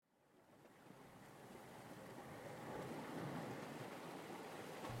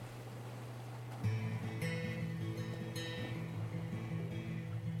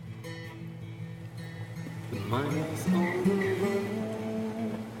Miles on the road,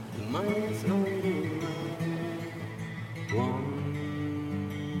 miles on the road. One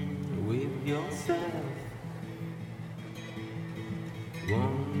with yourself,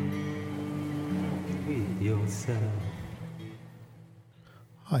 one with yourself.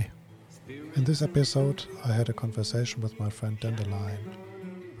 Hi. In this episode, I had a conversation with my friend Dandelion.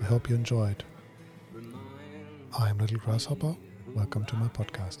 I hope you enjoyed. I'm Little Grasshopper. Welcome to my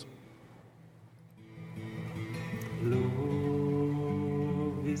podcast. Love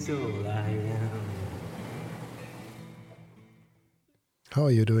is all I am. How are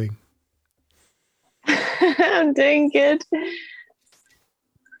you doing? I'm doing good.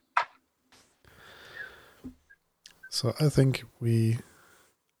 So I think we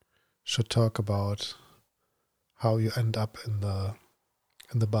should talk about how you end up in the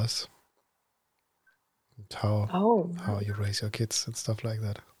bus and how you raise your kids and stuff like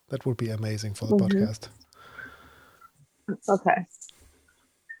that. That would be amazing for the podcast. Okay.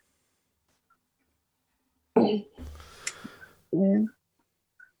 Yeah.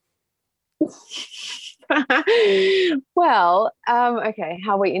 Well, okay,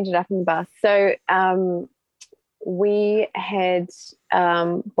 how we ended up in the bus. So we had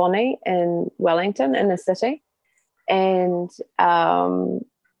Bonnie in Wellington in the city, and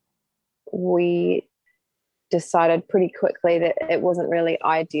we decided pretty quickly that it wasn't really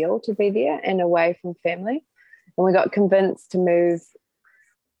ideal to be there and away from family. And we got convinced to move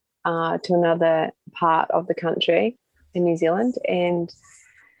to another part of the country in New Zealand. And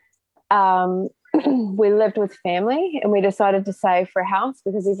we lived with family, and we decided to save for a house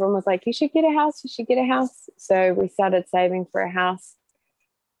because everyone was like, you should get a house, you should get a house. So we started saving for a house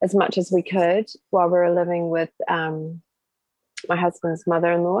as much as we could while we were living with my husband's mother,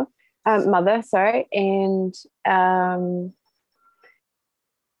 and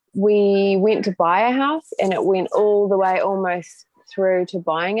we went to buy a house, and it went all the way almost through to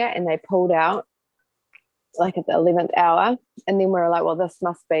buying it, and they pulled out like at the 11th hour. And then we were like, well, this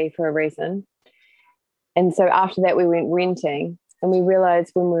must be for a reason. And so after that we went renting, and we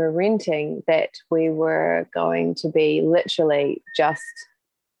realized when we were renting that we were going to be literally just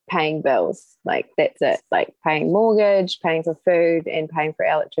paying bills. Like, that's it, like paying mortgage, paying for food, and paying for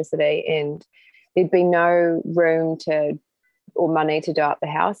electricity, and there'd be no room or money to do up the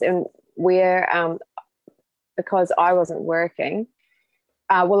house. And we're because I wasn't working,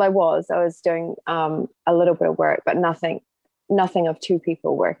 I was doing a little bit of work, but nothing of two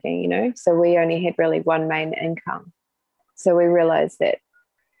people working, so we only had really one main income. So we realized that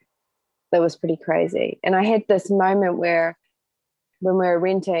was pretty crazy. And I had this moment where when we were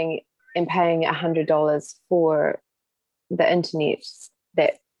renting and paying $100 for the internet,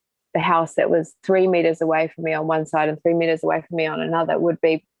 that the house that was 3 meters away from me on one side and 3 meters away from me on another would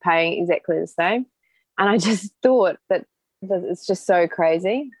be paying exactly the same. And I just thought that it's just so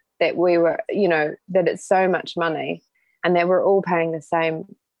crazy that we were, that it's so much money and that we're all paying the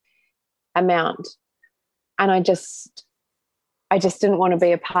same amount. And I just didn't want to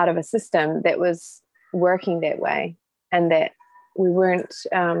be a part of a system that was working that way, and that we weren't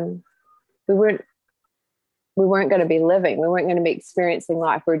going to be living. We weren't going to be experiencing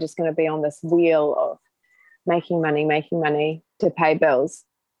life. We were just going to be on this wheel of making money to pay bills,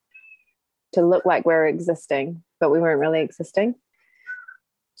 to look like we're existing, but we weren't really existing.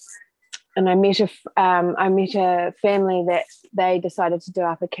 And I met a family that they decided to do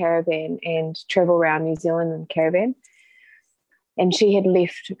up a caravan and travel around New Zealand in a caravan. And she had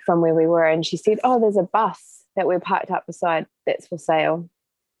left from where we were, and she said, oh, there's a bus that we're parked up beside that's for sale.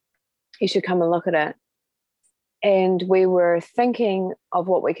 You should come and look at it. And we were thinking of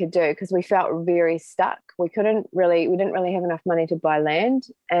what we could do because we felt very stuck. We didn't really have enough money to buy land,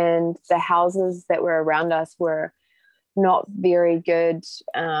 and the houses that were around us were not very good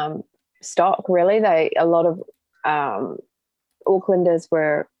stock, really. A lot of Aucklanders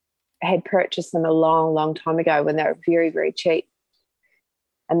had purchased them a long, long time ago when they were very, very cheap,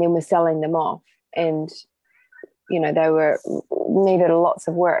 and then were selling them off, and they needed lots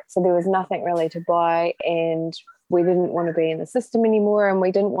of work. So there was nothing really to buy, and we didn't want to be in the system anymore, and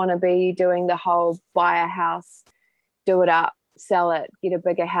we didn't want to be doing the whole buy a house, do it up, sell it, get a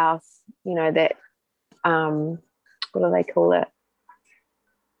bigger house, that what do they call it?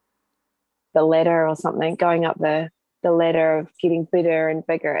 The ladder or something, going up the ladder of getting bigger and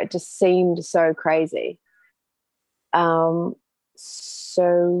bigger. It just seemed so crazy.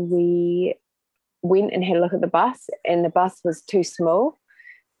 So we went and had a look at the bus, and the bus was too small,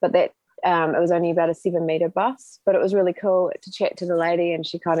 but that it was only about a 7-meter bus. But it was really cool to chat to the lady, and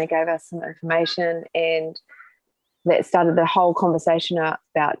she kind of gave us some information, and that started the whole conversation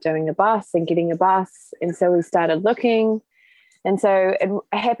about doing a bus and getting a bus. And so we started looking. And so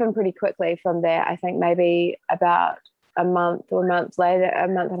it happened pretty quickly from there. I think maybe about a month and a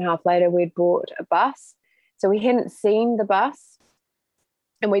half later, we'd bought a bus. So we hadn't seen the bus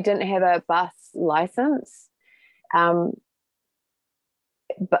and we didn't have a bus license. But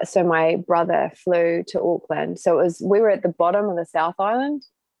so my brother flew to Auckland. So we were at the bottom of the South Island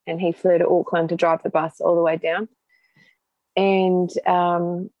and he flew to Auckland to drive the bus all the way down. And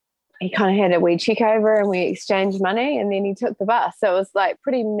he kind of had a wee check over and we exchanged money and then he took the bus. So it was like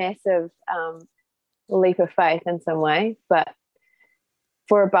pretty massive leap of faith in some way. But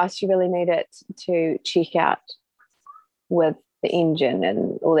for a bus, you really need it to check out with the engine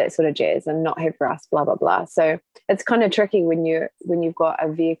and all that sort of jazz and not have rust, blah, blah, blah. So it's kind of tricky when you've got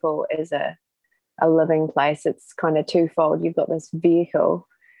a vehicle as a living place. It's kind of twofold. You've got this vehicle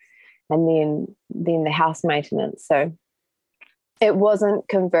and then the house maintenance. So it wasn't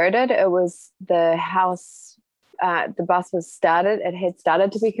converted. It was the house, the bus was started. It had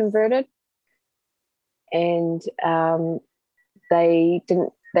started to be converted. And they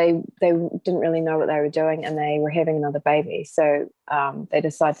didn't really know what they were doing and they were having another baby. So they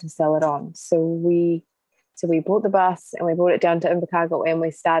decided to sell it on. So we bought the bus and we brought it down to Invercargill and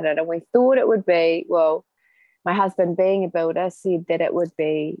we started, and we thought it would be, well, my husband being a builder said that it would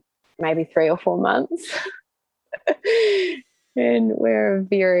be maybe 3 or 4 months. And we're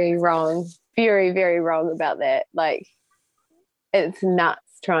very wrong, very, very wrong about that. Like, it's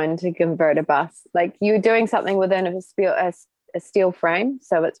nuts trying to convert a bus. Like, you're doing something within a steel frame,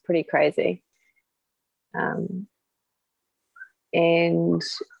 so it's pretty crazy. And I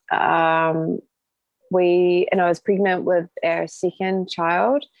was pregnant with our second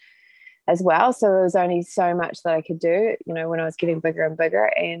child as well, so there was only so much that I could do, when I was getting bigger and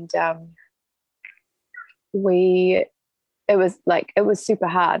bigger. And it was super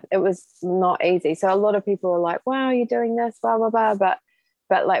hard. It was not easy. So a lot of people were like, wow, you're doing this, blah, blah, blah.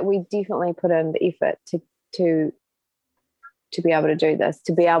 But like, we definitely put in the effort to be able to do this,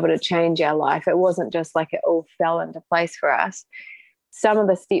 to be able to change our life. It wasn't just like it all fell into place for us. Some of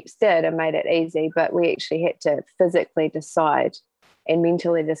the steps did and made it easy, but we actually had to physically decide and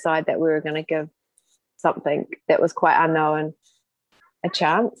mentally decide that we were going to give something that was quite unknown a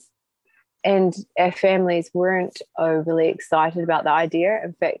chance. And our families weren't overly excited about the idea.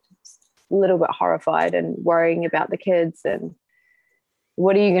 In fact, a little bit horrified and worrying about the kids and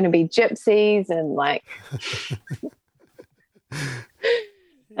what are you going to be, gypsies and like,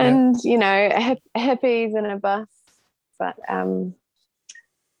 and hippies in a bus. But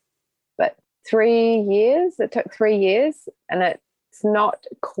 3 years. It took 3 years, and it's not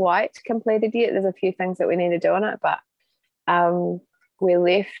quite completed yet. There's a few things that we need to do on it, but we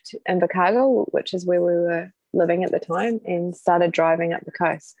left Invercargill, which is where we were living at the time, and started driving up the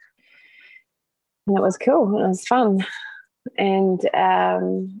coast. And it was cool. It was fun. And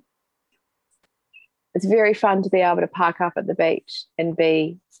it's very fun to be able to park up at the beach and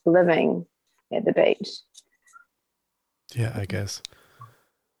be living at the beach. Yeah, I guess.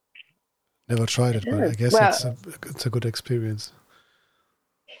 Never tried it, but I guess it's a good experience.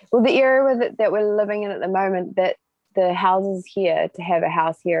 Well, the area that we're living in at the moment, that the houses here, to have a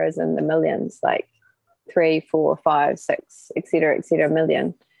house here is in the millions, like 3, 4, 5, 6, et cetera,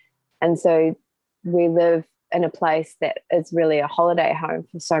 million. And so we live in a place that is really a holiday home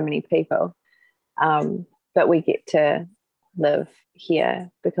for so many people. But we get to live here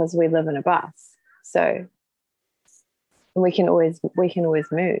because we live in a bus. So we can always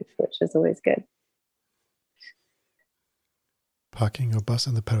move, which is always good. Parking your bus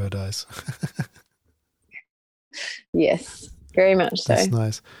in the paradise. Yes, very much so. That's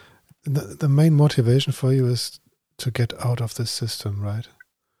nice. The main motivation for you is to get out of this system, right?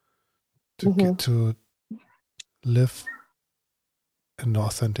 To get to live an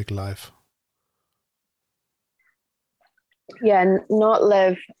authentic life. Yeah, and not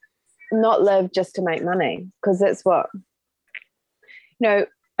live just to make money, because that's what,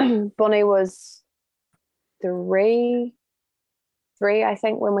 Bonnie was three, I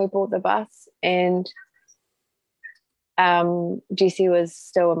think, when we bought the bus, and Jessie was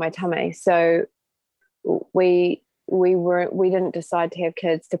still in my tummy. So we didn't decide to have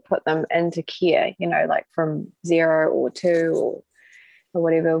kids to put them into care, like from 0 or 2 or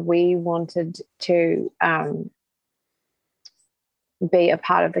whatever. We wanted to be a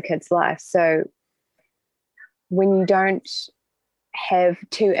part of the kid's life. So when you don't have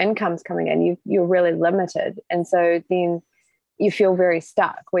 2 incomes coming in, you're really limited. And so then you feel very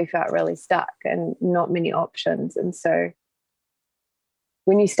stuck. We felt really stuck and not many options. And so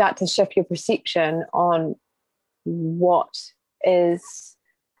when you start to shift your perception on what is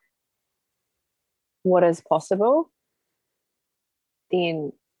possible,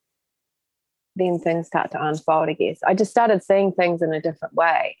 then things start to unfold, I guess. I just started seeing things in a different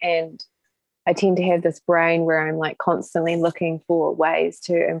way. And I tend to have this brain where I'm like constantly looking for ways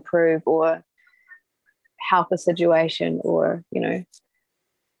to improve or help a situation, or, and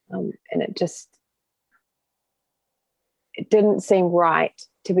it didn't seem right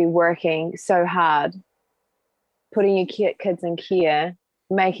to be working so hard, putting your kids in care,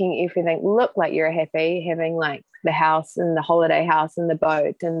 making everything look like you're happy, having like the house and the holiday house and the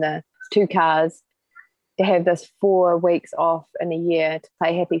boat and the 2 cars, to have this 4 weeks off in a year to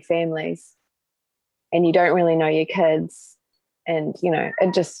play happy families, and you don't really know your kids, and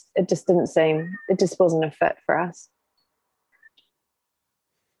it just didn't seem, it just wasn't a fit for us.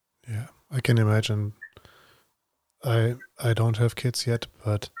 Yeah, I can imagine. I don't have kids yet,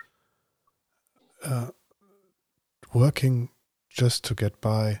 but working just to get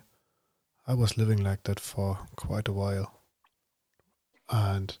by, I was living like that for quite a while.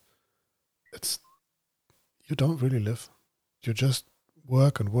 And you don't really live. You just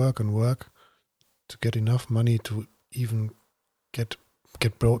work and work and work to get enough money to even get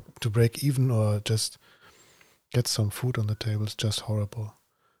broke, to break even, or just get some food on the table. Is just horrible.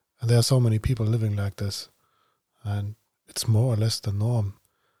 And there are so many people living like this, and it's more or less the norm.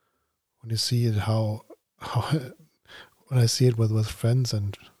 When you see it, how when I see it with friends,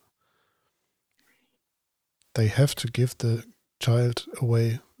 and they have to give the child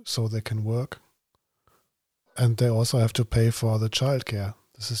away so they can work, and they also have to pay for the childcare.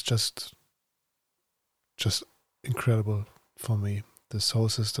 This is just incredible for me. This whole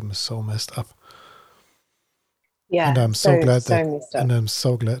system is so messed up. Yeah, and I'm so glad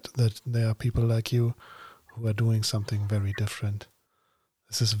that there are people like you who are doing something very different.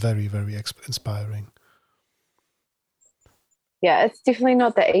 This is very, very inspiring. Yeah, it's definitely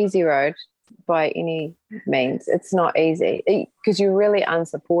not the easy road by any means. It's not easy because you're really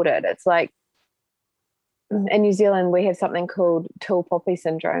unsupported. It's like in New Zealand, we have something called tall poppy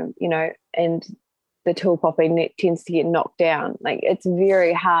syndrome, and the tall poppy tends to get knocked down. Like, it's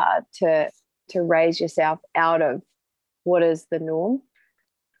very hard to raise yourself out of what is the norm,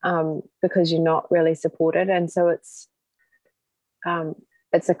 because you're not really supported. And so it's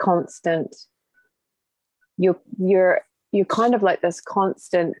a constant, you're kind of like this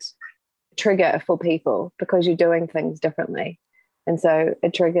constant trigger for people because you're doing things differently. And so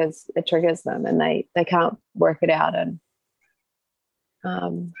it triggers them, and they can't work it out. And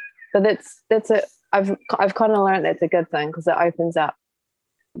but I've kind of learned that's a good thing, because it opens up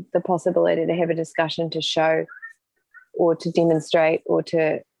the possibility to have a discussion, to show or to demonstrate or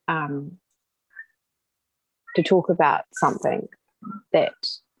to talk about something that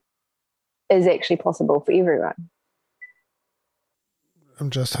is actually possible for everyone. I'm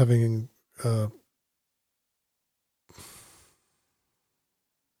just having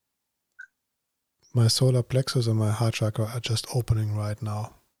my solar plexus and my heart chakra are just opening right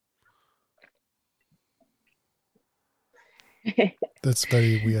now. That's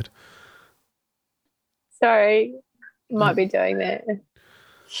very weird. Sorry, might be doing that.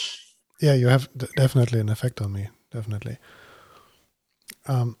 Yeah, you have definitely an effect on me. Definitely.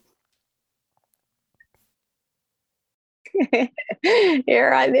 You're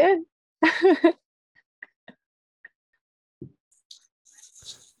right there.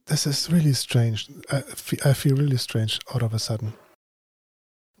 This is really strange. I feel really strange out of a sudden.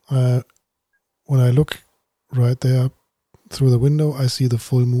 When I look right there through the window, I see the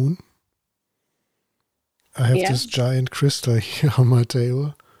full moon. I have this giant crystal here on my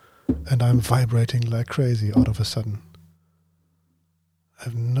table, and I'm vibrating like crazy out of a sudden. I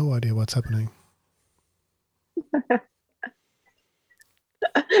have no idea what's happening.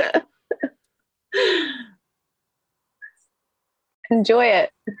 Enjoy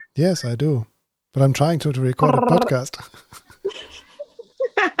it. Yes, I do. But I'm trying to record a podcast.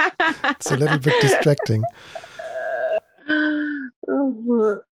 It's a little bit distracting.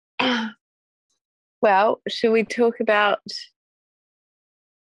 Well, should we talk about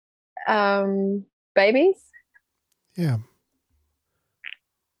babies? Yeah.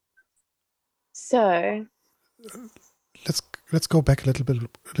 So let's go back a little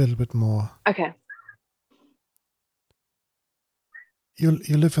bit more. Okay. You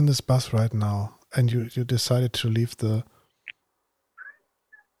live in this bus right now, and you decided to leave the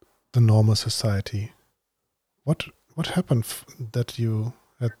normal society. What happened that you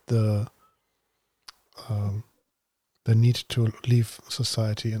had the need to leave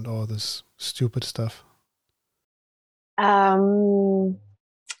society and all this stupid stuff?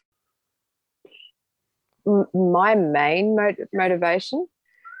 my main motivation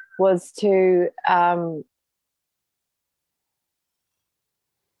was to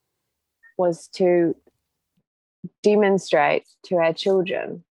demonstrate to our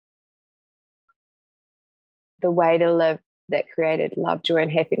children the way to live that created love, joy,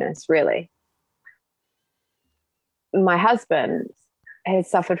 and happiness, really. My husband has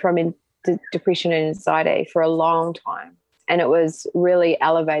suffered from depression and anxiety for a long time, and it was really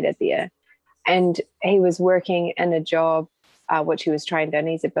elevated there. And he was working in a job which he was trained in.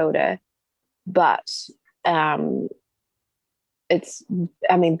 He's a builder, but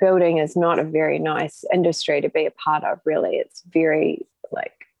building is not a very nice industry to be a part of, really. It's very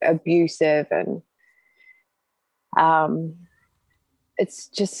abusive, and it's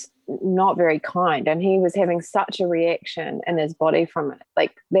just not very kind. And he was having such a reaction in his body from it.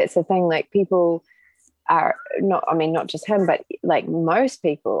 That's the thing, people are not just him, but most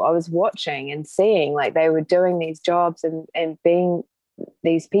people I was watching and seeing, they were doing these jobs and being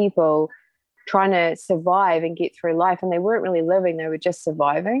these people trying to survive and get through life, and they weren't really living, they were just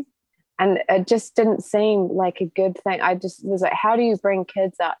surviving. And it just didn't seem like a good thing. I just was like, how do you bring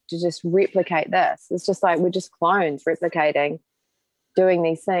kids up to just replicate this? It's just we're just clones replicating, doing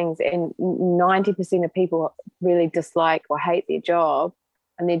these things. And 90% of people really dislike or hate their job,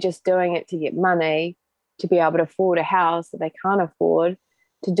 and they're just doing it to get money, to be able to afford a house that they can't afford,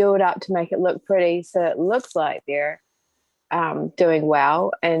 to do it up to make it look pretty, so it looks like they're doing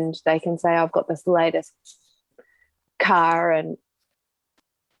well, and they can say, I've got this latest car. And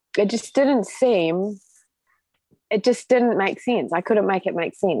it just didn't make sense. I couldn't make it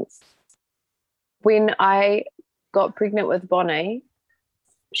make sense. When I got pregnant with Bonnie,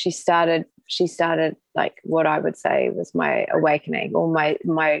 she started what I would say was my awakening, or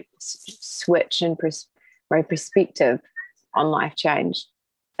my switch and my perspective on life changed.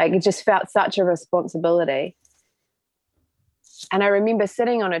 It just felt such a responsibility. And I remember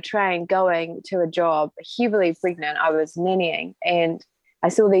sitting on a train going to a job, heavily pregnant. I was nannying, and I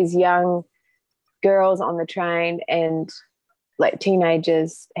saw these young girls on the train and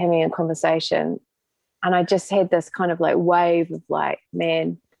teenagers having a conversation. And I just had this kind of wave of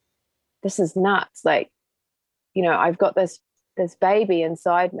man, this is nuts. I've got this baby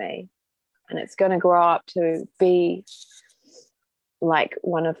inside me, and it's going to grow up to be like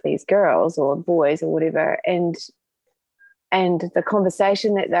one of these girls or boys or whatever. And the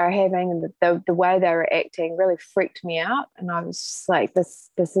conversation that they're having and the way they were acting really freaked me out. And I was just like, this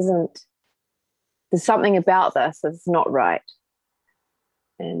isn't, there's something about this that's not right.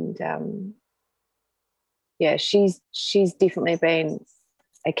 And she's definitely been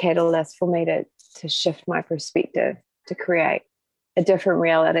a catalyst for me to shift my perspective, to create a different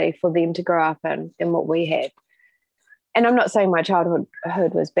reality for them to grow up in than what we had. And I'm not saying my childhood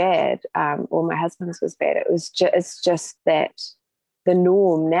was bad, or my husband's was bad. It's just that the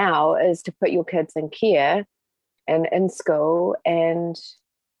norm now is to put your kids in care and in school, and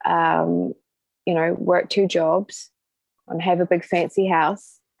work 2 jobs and have a big fancy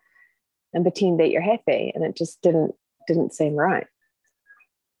house and pretend that you're happy. And it just didn't seem right.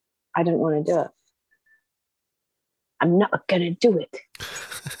 I didn't want to do it. I'm not going to do it.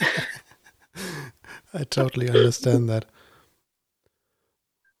 I totally understand that.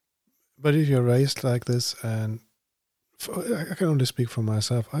 But if you're raised like this, and I can only speak for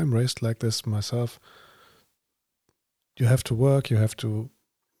myself, I'm raised like this myself. You have to work, you have to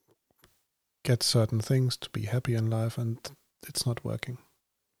get certain things to be happy in life, and it's not working.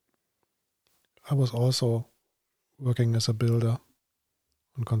 I was also working as a builder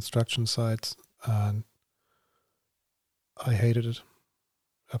on construction sites, and I hated it,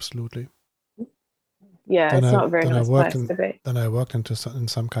 absolutely. Yeah, it's not a very nice place to be. Then I worked in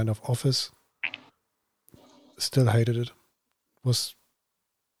some kind of office. Still hated it. We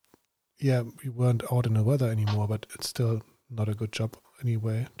weren't out in the weather anymore, but it's still not a good job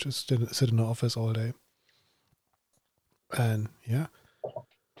anyway. Just sit in the office all day. And you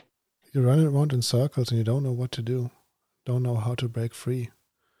run around in circles and you don't know what to do. Don't know how to break free.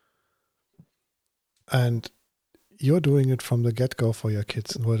 And you're doing it from the get-go for your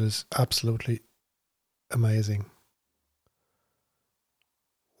kids, what is absolutely amazing.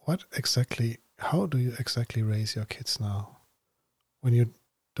 How do you exactly raise your kids now when you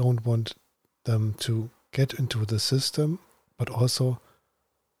don't want them to get into the system, but also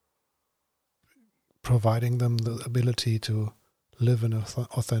providing them the ability to live an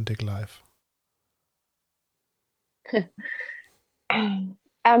authentic life?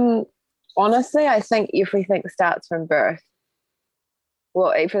 Honestly, I think everything starts from birth.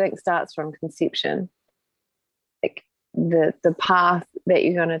 Well, everything starts from conception. The path that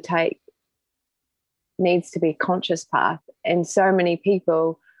you're going to take needs to be a conscious path, and so many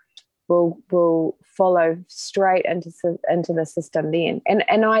people will follow straight into the system then.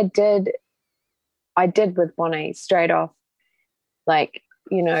 And I did with Bonnie straight off, like,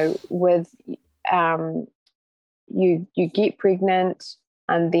 you know, with you get pregnant,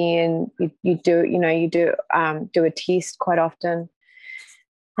 and then you do a test quite often.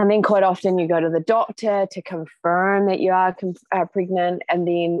 And then quite often you go to the doctor to confirm that you are pregnant, and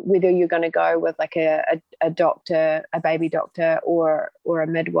then whether you're going to go with like a doctor, a baby doctor, or a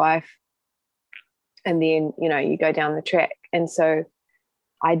midwife, and then, you know, you go down the track. And so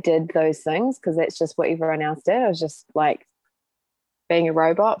I did those things because that's just what everyone else did. I was just like being a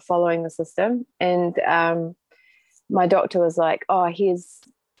robot, following the system. And my doctor was like, oh,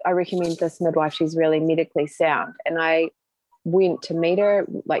 I recommend this midwife. She's really medically sound. And I went to meet her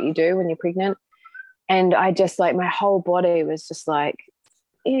like you do when you're pregnant. And I just, like, my whole body was just like,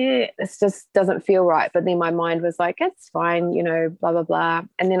 it just doesn't feel right. But then my mind was like, it's fine, you know, blah, blah, blah.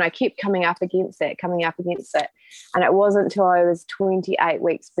 And then I kept coming up against it. And it wasn't until I was 28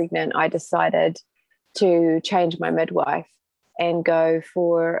 weeks pregnant, I decided to change my midwife and go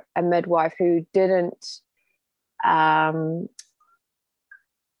for a midwife who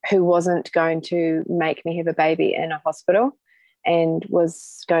wasn't going to make me have a baby in a hospital, and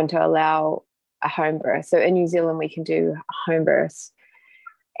was going to allow a home birth. So in New Zealand, we can do home births.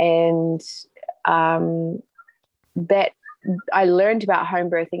 And that I learned about home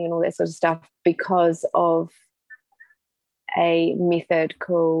birthing and all that sort of stuff because of a method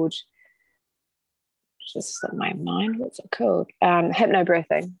called, just slipped my mind, what's it called?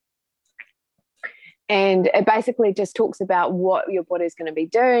 Hypnobirthing. And it basically just talks about what your body's going to be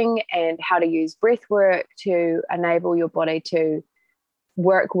doing and how to use breath work to enable your body to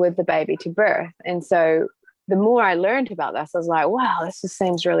work with the baby to birth. And so the more I learned about this, I was like, wow, this just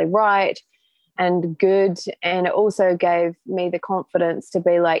seems really right and good. And it also gave me the confidence to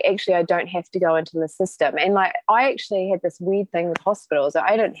be like, actually, I don't have to go into the system. And like, I actually had this weird thing with hospitals.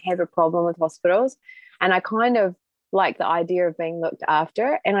 I don't have a problem with hospitals. And I kind of like the idea of being looked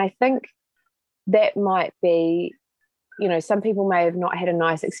after. And I think that might be, you know, some people may have not had a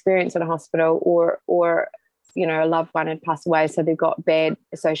nice experience in a hospital, or you know, a loved one had passed away, so they've got bad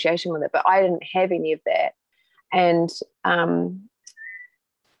association with it. But I didn't have any of that. And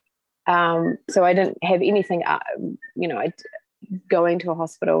so I didn't have anything, you know, going to a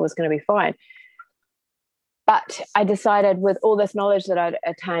hospital was going to be fine. But I decided, with all this knowledge that I'd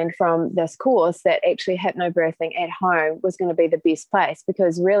attained from this course, that actually hypnobirthing at home was going to be the best place,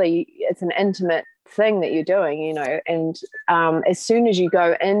 because really it's an intimate thing that you're doing, you know. And as soon as you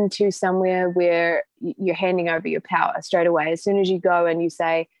go into somewhere where you're handing over your power straight away, as soon as you go and you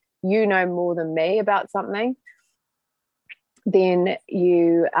say, you know more than me about something, then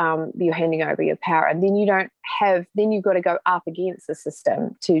you're handing over your power. And then you've got to go up against the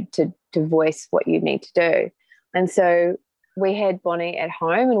system to voice what you need to do. And so we had Bonnie at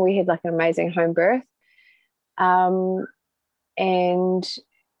home, and we had like an amazing home birth. And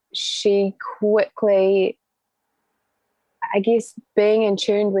she quickly, I guess, being in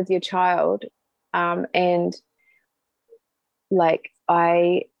tune with your child, and like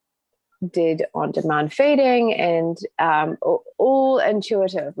I did on-demand feeding, and all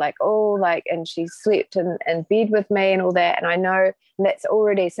intuitive, and she slept in bed with me and all that. And I know that's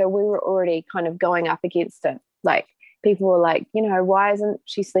already, so we were already kind of going up against it. Like, people were like, you know, why isn't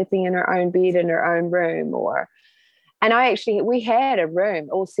she sleeping in her own bed in her own room? We had a room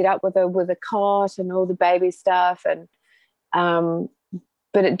all set up with a cot and all the baby stuff, and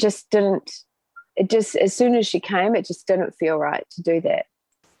but it just as soon as she came, it just didn't feel right to do that.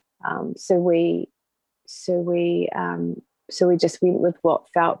 So we just went with what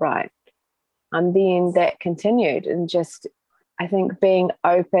felt right. And then that continued, and just, I think, being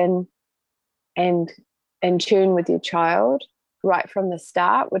open and in tune with your child right from the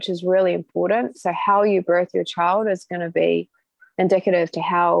start, which is really important. So how you birth your child is going to be indicative to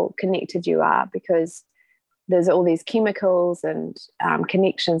how connected you are, because there's all these chemicals and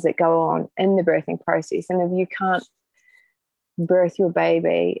connections that go on in the birthing process. And if you can't birth your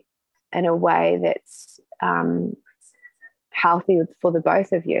baby in a way that's healthy for the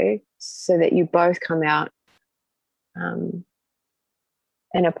both of you, so that you both come out in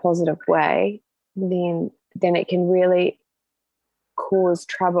a positive way, then it can really cause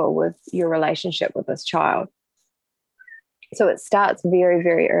trouble with your relationship with this child. So it starts very,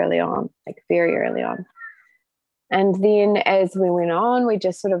 very early on, like very early on. And then as we went on, we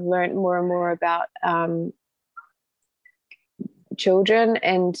just sort of learned more and more about children,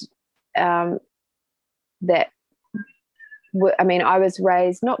 and that I mean, I was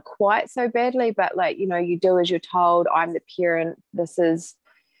raised not quite so badly, but like, you know, you do as you're told. I'm the parent. This is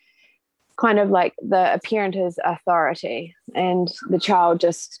kind of like the parent is authority, and the child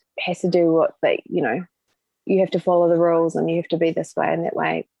just has to do what they, you know, you have to follow the rules and you have to be this way and that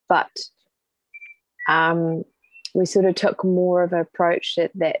way. But we sort of took more of an approach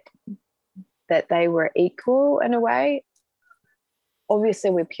that they were equal in a way. Obviously,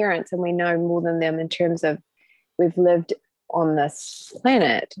 we're parents and we know more than them in terms of we've lived on this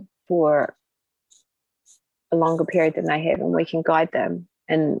planet for a longer period than they have, and we can guide them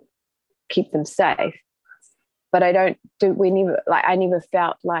and keep them safe. But I never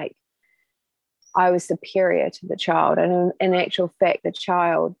felt like I was superior to the child. And in actual fact, the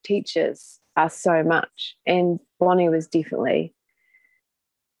child teaches us so much. And Bonnie was definitely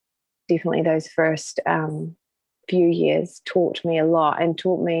those first few years taught me a lot and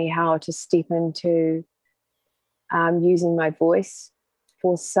taught me how to step into using my voice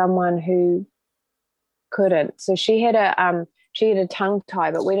for someone who couldn't. So she had a tongue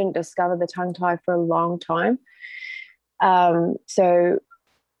tie, but we didn't discover the tongue tie for a long time. So,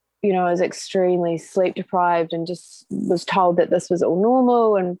 you know, I was extremely sleep deprived and just was told that this was all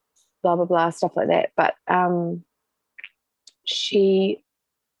normal and blah, blah, blah, stuff like that. But she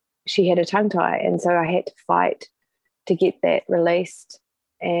had a tongue tie, and so I had to fight to get that released.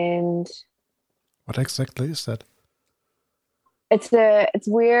 And what exactly is that? It's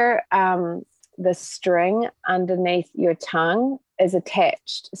where the string underneath your tongue is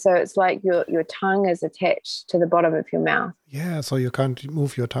attached. So it's like your tongue is attached to the bottom of your mouth. Yeah, so you can't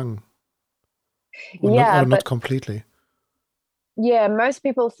move your tongue. Or not completely. Yeah, most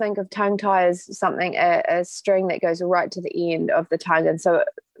people think of tongue tie as something, a string that goes right to the end of the tongue. And so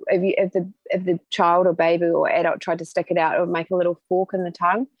if the child or baby or adult tried to stick it out, it would make a little fork in the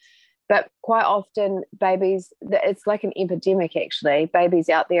tongue. But quite often babies, it's like an epidemic actually. Babies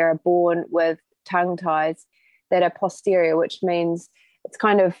out there are born with tongue ties that are posterior, which means it's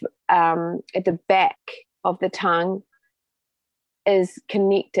kind of at the back of the tongue is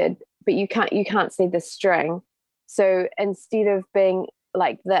connected, but you can't see the string. So instead of being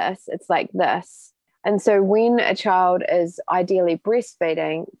like this, it's like this. And so when a child is ideally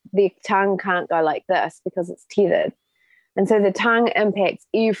breastfeeding, their tongue can't go like this because it's tethered. And so the tongue impacts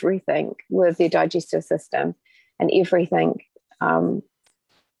everything with their digestive system and everything.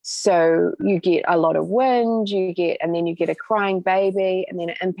 So you get a lot of whinge, and then you get a crying baby, and then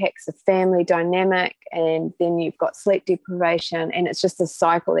it impacts the family dynamic, and then you've got sleep deprivation, and it's just a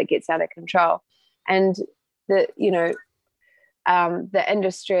cycle that gets out of control. And the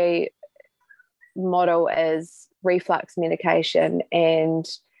industry model is reflux medication, and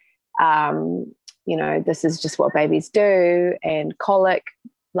this is just what babies do, and colic,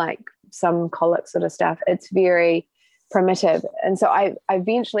 like some colic sort of stuff. It's very primitive. And so I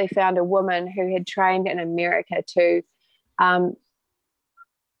eventually found a woman who had trained in America to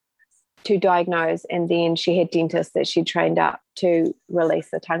diagnose, and then she had dentists that she trained up to release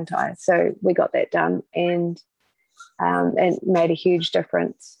the tongue tie. So we got that done, and it made a huge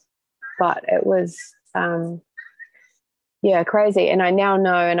difference. But it was crazy. And I now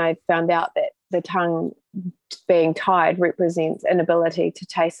know, and I found out that the tongue being tied represents inability to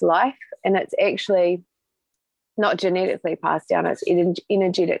taste life, and it's actually not genetically passed down, it's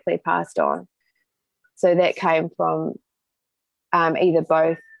energetically passed on. So that came from either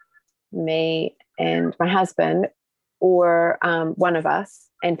both me and my husband, or one of us,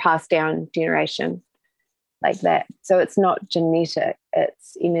 and passed down generation like that. So it's not genetic,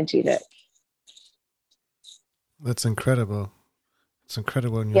 it's energetic. That's incredible. It's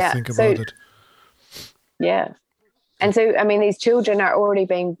incredible when you think about it. Yeah. And so, I mean, these children are already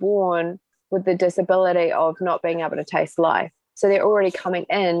being born with the disability of not being able to taste life. So they're already coming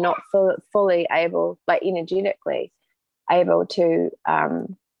in not fully able, like energetically able to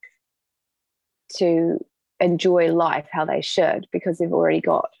enjoy life how they should, because they've already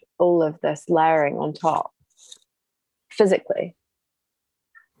got all of this layering on top physically.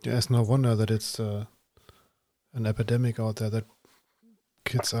 Yeah, it's no wonder that it's an epidemic out there that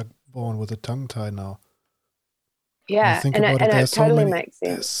kids are born with a tongue tie now. Yeah, and it totally makes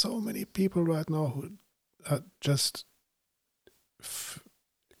sense. There's so many people right now who are just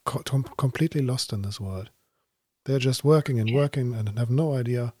completely lost in this world. They're just working and have no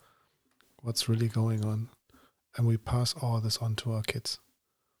idea what's really going on. And we pass all this on to our kids.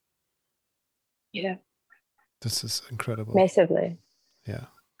 Yeah. This is incredible. Massively. Yeah.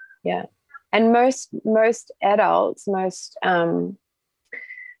 Yeah. And most adults,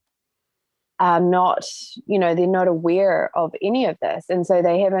 are not, they're not aware of any of this. And so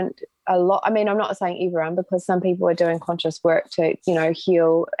they haven't a lot. I mean, I'm not saying everyone, because some people are doing conscious work to, you know,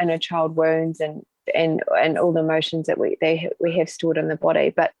 heal inner child wounds and all the emotions that we have stored in the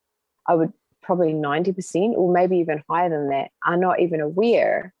body. But I would probably 90% or maybe even higher than that are not even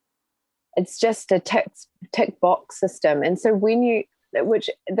aware. It's just a tick box system. And so when you,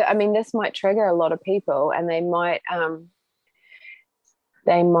 this might trigger a lot of people, and they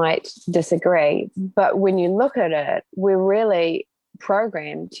might disagree. But when you look at it, we're really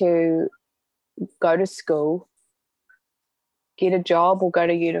programmed to go to school, get a job or go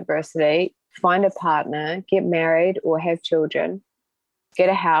to university, find a partner, get married or have children, get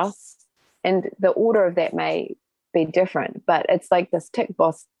a house. And the order of that may be different, but it's like this tick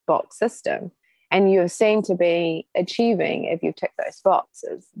box system. And you seem to be achieving if you tick those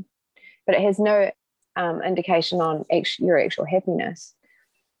boxes. But it has no indication on your actual happiness.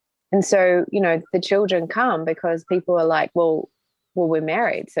 And so, you know, the children come because people are like, well, we're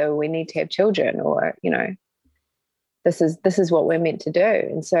married, so we need to have children, or, you know, this is what we're meant to do.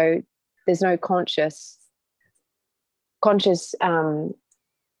 And so there's no conscious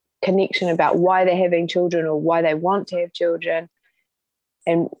connection about why they're having children or why they want to have children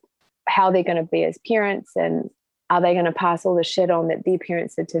and how they're going to be as parents, and are they going to pass all the shit on that their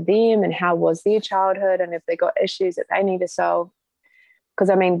parents did to them, and how was their childhood, and if they got issues that they need to solve. Because,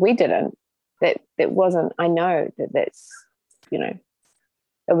 I mean, we didn't. That wasn't, I know that's, you know,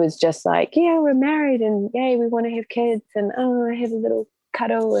 it was just like, yeah, we're married and yay, we want to have kids, and oh, I have a little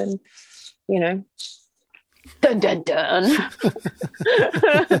cuddle, and, you know, dun, dun, dun.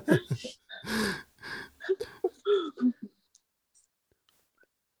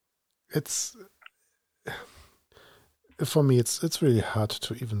 It's, for me, it's really hard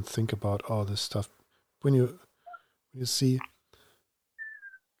to even think about all this stuff. When you see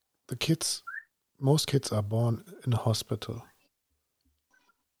the kids, most kids are born in a hospital.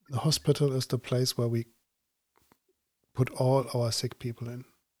 The hospital is the place where we put all our sick people in.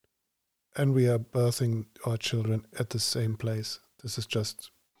 And we are birthing our children at the same place. This is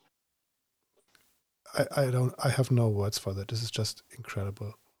just, I have no words for that. This is just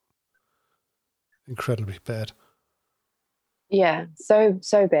incredible. Incredibly bad. Yeah, so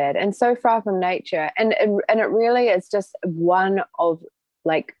bad and so far from nature. And it really is just one of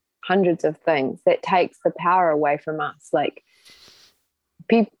like hundreds of things that takes the power away from us. Like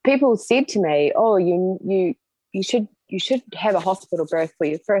people said to me, oh, you should have a hospital birth for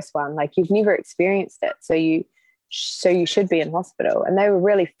your first one. Like, you've never experienced it. So you should be in hospital. And they were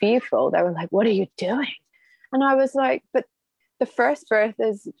really fearful. They were like, what are you doing? And I was like, but the first birth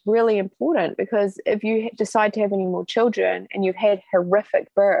is really important, because if you decide to have any more children and you've had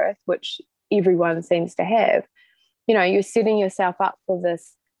horrific birth, which everyone seems to have, you know, you're setting yourself up for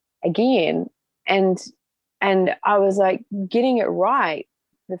this again. And I was like, getting it right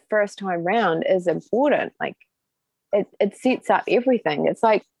the first time round is important. Like, it sets up everything. It's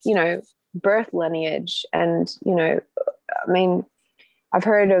like, you know, birth lineage. And, you know, I mean, I've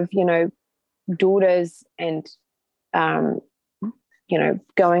heard of, you know, daughters and, you know,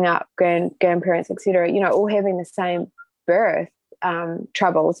 going up, grandparents, etc., you know, all having the same birth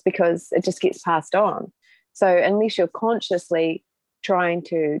troubles, because it just gets passed on. So unless you're consciously trying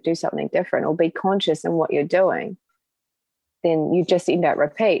to do something different or be conscious in what you're doing, then you just end up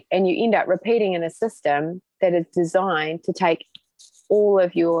repeating in a system that is designed to take all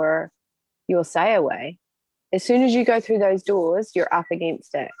of your say away. As soon as you go through those doors, you're up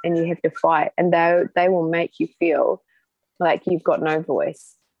against it and you have to fight, and they will make you feel like you've got no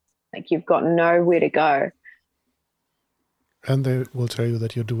voice, like you've got nowhere to go. And they will tell you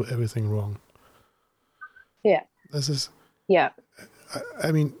that you do everything wrong. Yeah. This is... Yeah.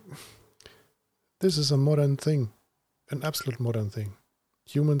 I mean, this is a modern thing, an absolute modern thing.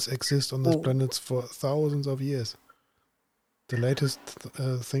 Humans exist on this planet for thousands of years. The latest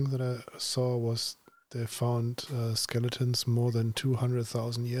thing that I saw was they found skeletons more than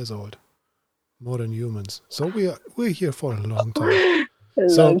 200,000 years old, more than humans. So we're here for a long time.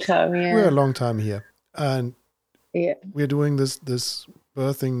 Long time, yeah. We're a long time here, and yeah, we're doing this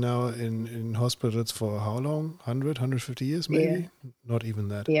birthing now in hospitals for how long? 100, 150 years, maybe? Yeah. Not even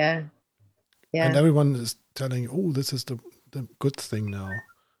that. Yeah. Yeah. And everyone is telling, oh, this is the good thing now.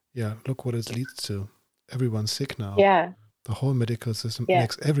 Yeah, look what it leads to. Everyone's sick now. Yeah. The whole medical system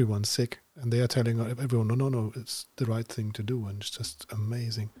makes everyone sick. And they are telling everyone, no, it's the right thing to do. And it's just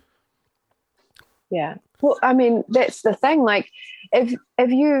amazing. Yeah. Well, I mean, that's the thing. Like, if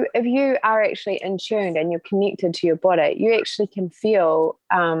you are actually in tune and you're connected to your body, you actually can feel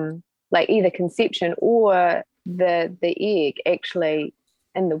like either conception or the egg actually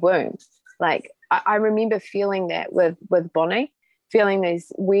in the womb. Like, I remember feeling that with Bonnie. feeling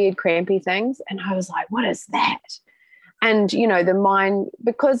these weird crampy things. And I was like, what is that? And, you know, the mind,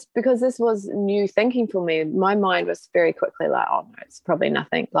 because this was new thinking for me, my mind was very quickly like, oh, no, it's probably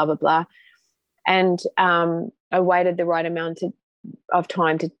nothing, blah, blah, blah. And I waited the right amount of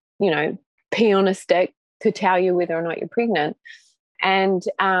time to, you know, pee on a stick to tell you whether or not you're pregnant. And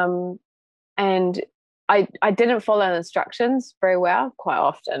I didn't follow the instructions very well, quite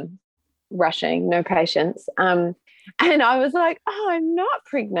often, rushing, no patience. And I was like, oh, I'm not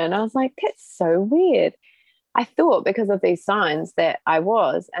pregnant. I was like, that's so weird. I thought because of these signs that I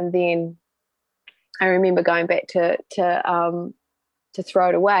was. And then I remember going back to throw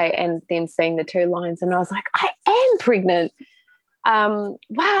it away and then seeing the 2 lines, and I was like, I am pregnant.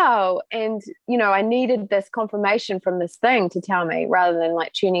 Wow. And, you know, I needed this confirmation from this thing to tell me rather than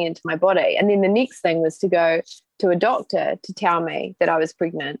like tuning into my body. And then the next thing was to go to a doctor to tell me that I was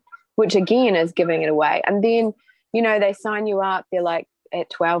pregnant, which again is giving it away. And then, you know, they sign you up. They're like, at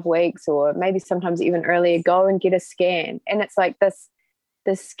 12 weeks or maybe sometimes even earlier, go and get a scan. And it's like this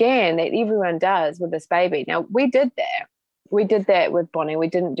scan that everyone does with this baby. Now, we did that with Bonnie. We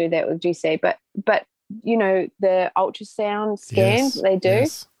didn't do that with GC, but you know, the ultrasound scans they do.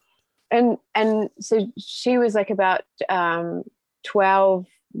 Yes. And so she was like about 12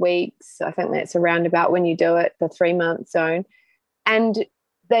 weeks. I think that's around about when you do it, the 3-month zone. And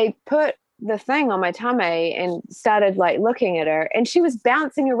they put the thing on my tummy and started like looking at her, and she was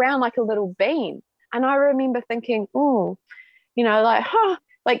bouncing around like a little bean. And I remember thinking, oh, you know, like,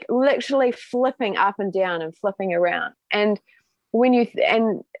 like literally flipping up and down and flipping around. And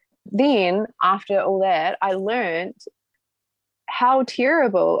and then after all that, I learned how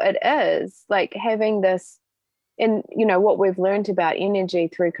terrible it is, like having this, and you know what we've learned about energy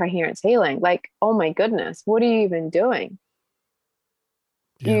through coherence healing. Like, oh my goodness, what are you even doing?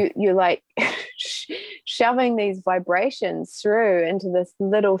 Yeah. You're like shoving these vibrations through into this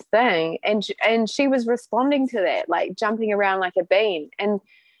little thing, and she was responding to that, like jumping around like a bean. And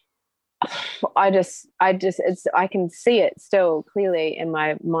I can see it still clearly in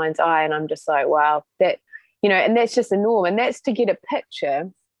my mind's eye, and I'm just like, wow, that, you know, and that's just the norm, and that's to get a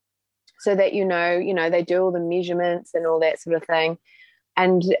picture so that you know they do all the measurements and all that sort of thing,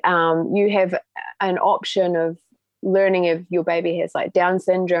 and you have an option of learning if your baby has like Down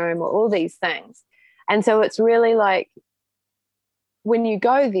syndrome or all these things. And so it's really like, when you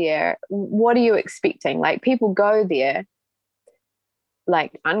go there, what are you expecting? Like, people go there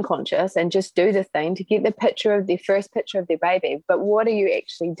like unconscious and just do the thing to get the first picture of their baby. But what are you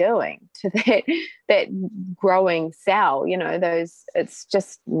actually doing to that growing cell? You know, it's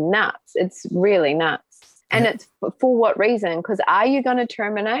just nuts. It's really nuts. And it's for what reason? Because are you going to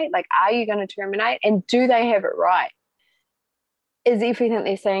terminate? Like, are you going to terminate? And do they have it right? Is everything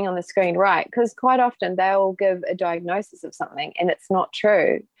they're saying on the screen right? Because quite often they'll give a diagnosis of something and it's not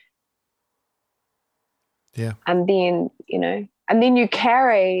true. Yeah. And then, you know, and then you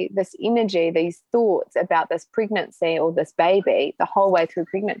carry this energy, these thoughts about this pregnancy or this baby the whole way through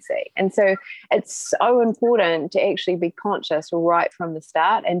pregnancy. And so it's so important to actually be conscious right from the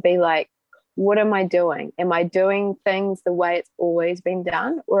start and be like, what am I doing? Am I doing things the way it's always been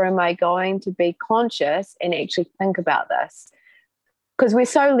done? Or am I going to be conscious and actually think about this? Because we're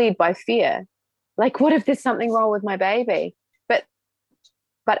so led by fear. Like, what if there's something wrong with my baby?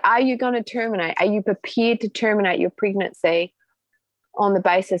 But are you going to terminate? Are you prepared to terminate your pregnancy on the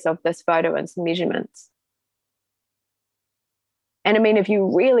basis of this photo and some measurements? And I mean, if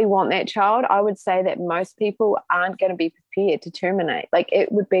you really want that child, I would say that most people aren't going to be prepared to terminate. Like,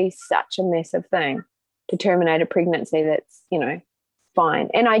 it would be such a massive thing to terminate a pregnancy that's, you know, fine.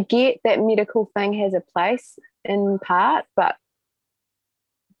 And I get that medical thing has a place in part, but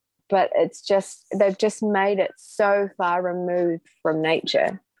it's just, they've just made it so far removed from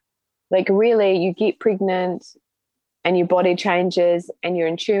nature. Like, really, you get pregnant and your body changes and you're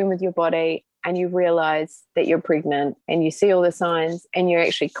in tune with your body and you realize that you're pregnant and you see all the signs and you're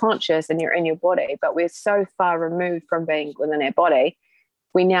actually conscious and you're in your body. But we're so far removed from being within our body.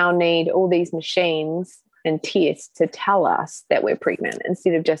 We now need all these machines and tests to tell us that we're pregnant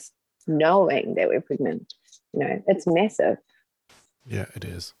instead of just knowing that we're pregnant. You know, it's massive. Yeah, it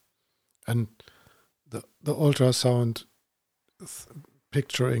is. And the ultrasound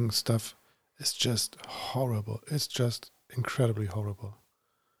picturing stuff is just horrible. It's just incredibly horrible.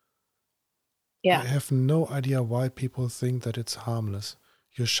 Yeah. I have no idea why people think that it's harmless.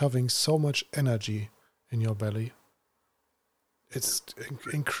 You're shoving so much energy in your belly. It's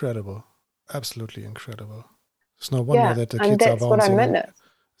incredible. Absolutely incredible. It's no wonder that the kids are bouncing. What I meant.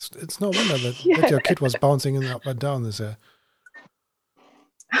 It's no wonder that your kid was bouncing up and down this air.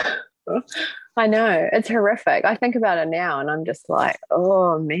 I know, it's horrific. I think about it now and I'm just like,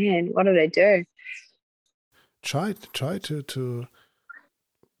 oh man, what did I do? Try to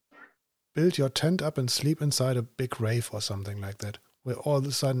build your tent up and sleep inside a big rave or something like that, where all of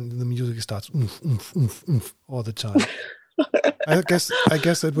a sudden the music starts all the time. I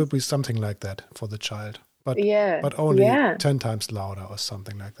guess it would be something like that for the child, but only 10 times louder or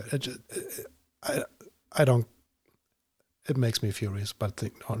something like that. I don't. It makes me furious, but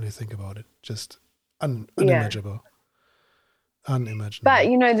only think about it, just unimaginable. Unimaginable. But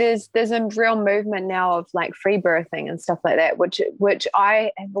there's a real movement now of like free birthing and stuff like that, which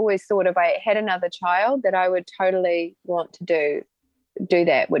I have always thought if I had another child that I would totally want to do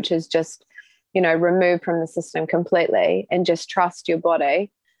that, which is just remove from the system completely and just trust your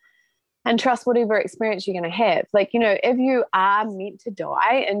body and trust whatever experience you're going to have. Like, if you are meant to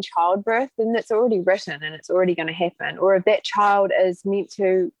die in childbirth, then it's already written and it's already going to happen. Or if that child is meant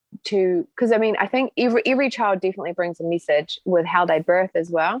to because I think every child definitely brings a message with how they birth as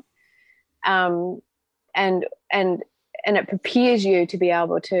well. And it prepares you to be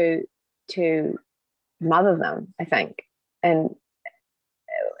able to mother them, I think, and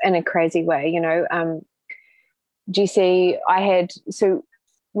in a crazy way, Jesse,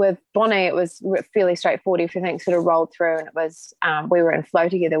 with Bonnie, it was fairly straightforward. Everything sort of rolled through and it was, we were in flow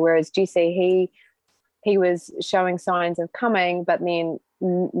together. Whereas Jesse, he was showing signs of coming, but then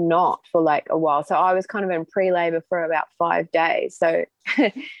not for like a while. So I was kind of in pre-labor for about 5 days. So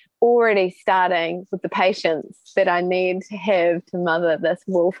already starting with the patience that I need to have to mother this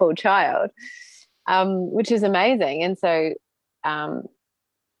willful child, which is amazing. And so, and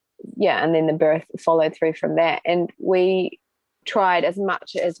then the birth followed through from that. And we tried as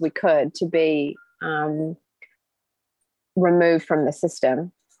much as we could to be removed from the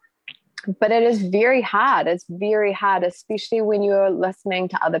system. But it is very hard. It's very hard, especially when you're listening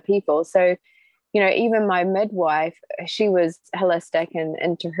to other people. So, even my midwife, she was holistic and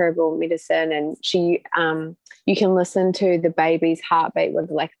into herbal medicine, and she, you can listen to the baby's heartbeat with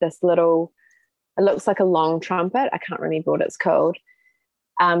like this little, it looks like a long trumpet. I can't remember what it's called.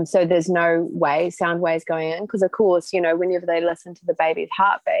 So there's no sound waves going in, because of course, whenever they listen to the baby's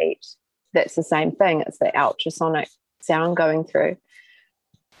heartbeat, that's the same thing. It's the ultrasonic sound going through.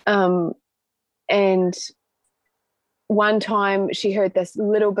 And one time she heard this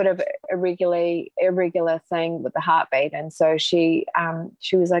little bit of irregular thing with the heartbeat. And so she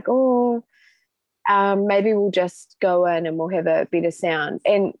was like, maybe we'll just go in and we'll have a better sound.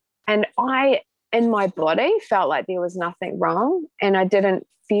 And I, in my body, felt like there was nothing wrong. And I didn't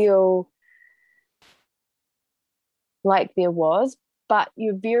feel like there was, but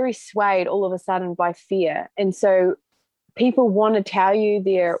you're very swayed all of a sudden by fear. And so people want to tell you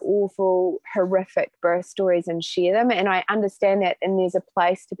their awful, horrific birth stories and share them. And I understand that. And there's a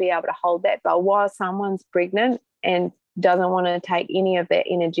place to be able to hold that. But while someone's pregnant and doesn't want to take any of that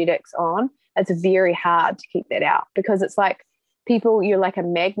energetics on, it's very hard to keep that out, because it's like people, you're like a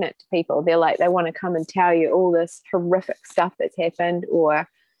magnet to people. They're like, they want to come and tell you all this horrific stuff that's happened, or,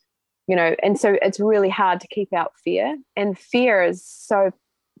 and so it's really hard to keep out fear. And fear is so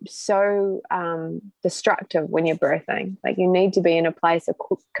destructive when you're birthing. Like, you need to be in a place of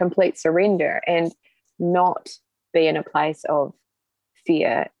complete surrender and not be in a place of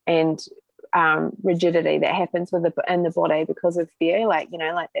fear and rigidity that happens in the body because of fear. Like,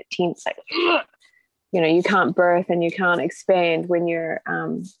 like that tense, like, you can't birth and you can't expand when you're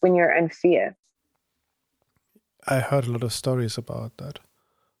in fear. I heard a lot of stories about that,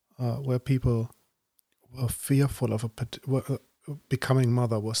 where people were fearful of becoming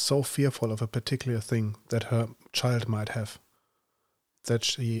mother, was so fearful of a particular thing that her child might have, that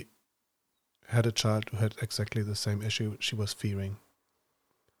she had a child who had exactly the same issue she was fearing.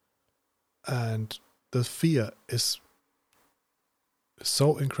 And the fear is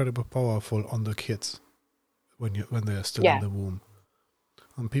so incredibly powerful on the kids when they are still in the womb.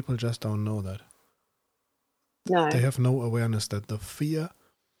 And people just don't know that. No. They have no awareness that the fear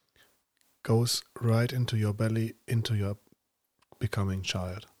goes right into your belly, into your becoming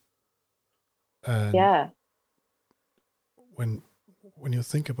child. And when you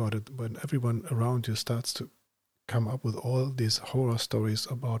think about it, when everyone around you starts to come up with all these horror stories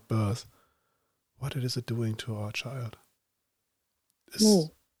about birth, what is it doing to our child? It's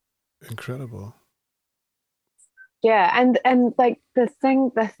incredible. Yeah, and like the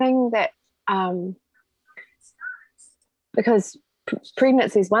thing that because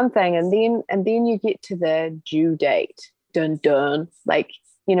pregnancy is one thing, and then you get to the due date, dun dun, like,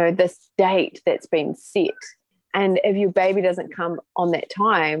 this date that's been set, and if your baby doesn't come on that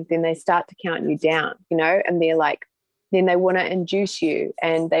time, then they start to count you down, and they're like, then they want to induce you,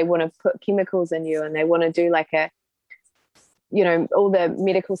 and they want to put chemicals in you, and they want to do like a, you know, all the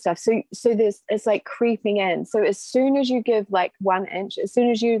medical stuff. So it's like creeping in. So as soon as you give like 1 inch, as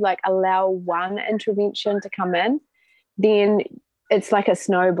soon as you like allow one intervention to come in, then it's like a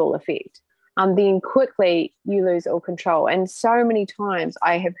snowball effect. Then quickly you lose all control. And so many times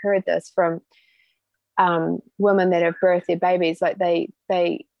I have heard this from women that have birthed their babies. Like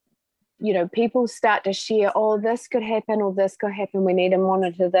they, you know, people start to share, oh, this could happen, or this could happen, we need to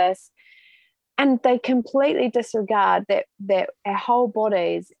monitor this. And they completely disregard that our whole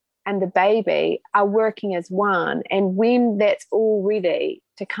bodies and the baby are working as one. And when that's all ready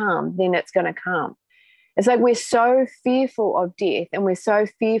to come, then it's going to come. It's like we're so fearful of death, and we're so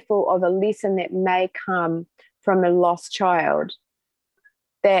fearful of a lesson that may come from a lost child,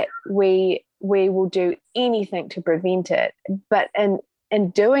 that we will do anything to prevent it. But in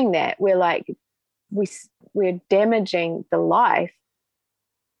doing that, we're damaging the life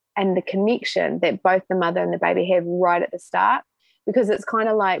and the connection that both the mother and the baby have right at the start, because it's kind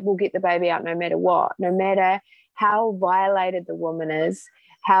of like we'll get the baby out no matter what, no matter how violated the woman is,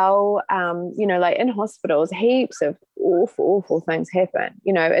 how you know, like in hospitals heaps of awful things happen.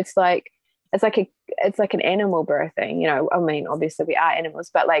 You know, it's like an animal birthing, you know. I mean, obviously we are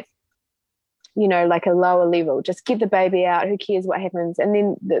animals, but like, you know, like a lower level, just get the baby out, who cares what happens. And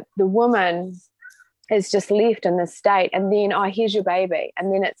then the woman is just left in this state, and then, oh, here's your baby,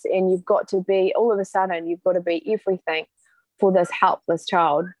 and then and you've got to be, all of a sudden you've got to be everything for this helpless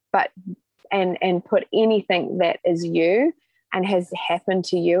child, but and put anything that is you and has happened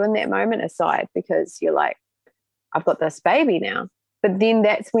to you in that moment aside, because you're like, I've got this baby now. But then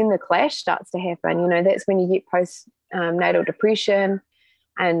that's when the clash starts to happen. You know, that's when you get post-natal depression,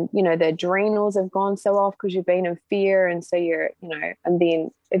 and, you know, the adrenals have gone so off because you've been in fear. And so you're, you know, and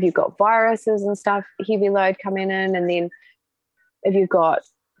then if you've got viruses and stuff, heavy load coming in, and then if you've got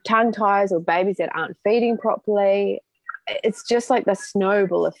tongue ties or babies that aren't feeding properly, it's just like the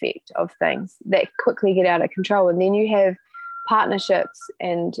snowball effect of things that quickly get out of control. And then you have partnerships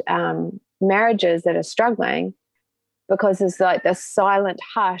and marriages that are struggling because there's like this silent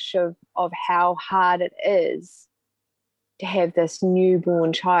hush of how hard it is to have this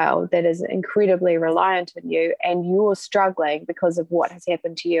newborn child that is incredibly reliant on you, and you're struggling because of what has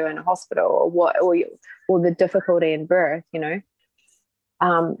happened to you in a hospital, or the difficulty in birth, you know.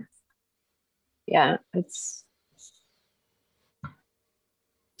 Yeah, it's.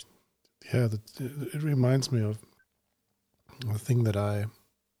 Yeah, it reminds me of a thing that I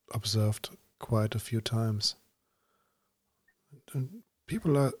observed quite a few times. And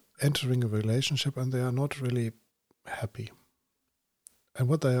people are entering a relationship and they are not really happy. And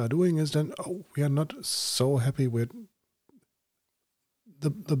what they are doing is then, oh, we are not so happy with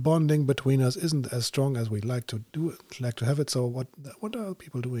the bonding between us isn't as strong as we'd like to have it. So what are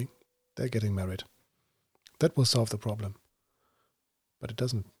people doing? They're getting married. That will solve the problem. But it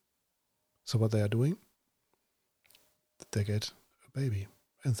doesn't. So what they are doing, they get a baby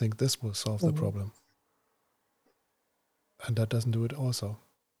and think this will solve the problem. And that doesn't do it also.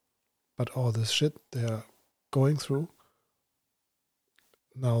 But all this shit they are going through,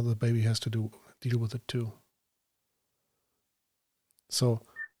 now the baby has to deal with it too. So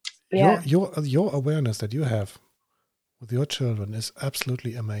your awareness that you have with your children is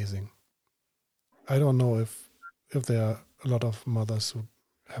absolutely amazing. I don't know if there are a lot of mothers who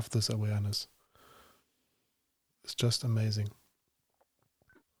have this awareness. It's just amazing.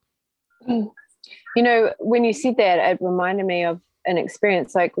 You know, when you said that, it reminded me of an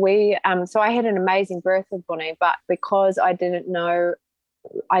experience. Like so I had an amazing birth with Bonnie, but because I didn't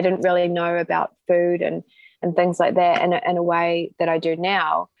really know about food and things like that in a way that I do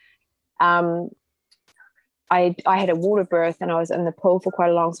now. I had a water birth and I was in the pool for quite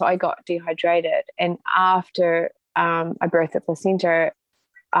a long, so I got dehydrated. And after I birthed the placenta,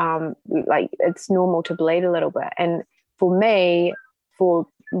 like it's normal to bleed a little bit. And for me, for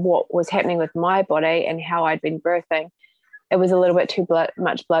what was happening with my body and how I'd been birthing, it was a little bit too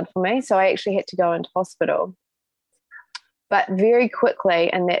much blood for me. So I actually had to go into hospital. But very quickly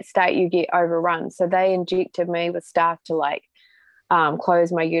in that state, you get overrun. So they injected me with stuff to like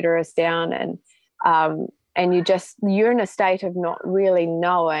close my uterus down, and you're in a state of not really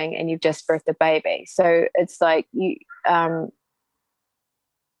knowing, and you've just birthed a baby. So it's like you're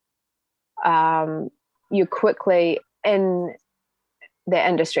quickly in the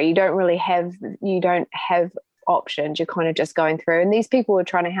industry. You don't have options. You're kind of just going through, and these people are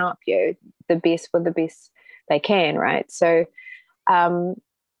trying to help you the best they can, right? So and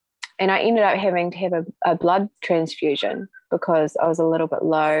I ended up having to have a blood transfusion because I was a little bit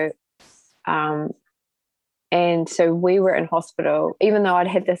low And so we were in hospital. Even though I'd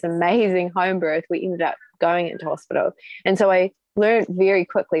had this amazing home birth, we ended up going into hospital. And so I learned very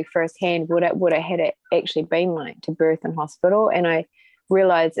quickly firsthand what it had actually been like to birth in hospital. And I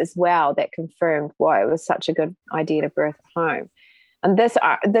realized as well that confirmed why it was such a good idea to birth at home. And this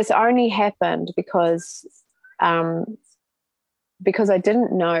only happened because I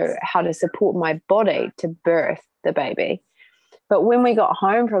didn't know how to support my body to birth the baby. But when we got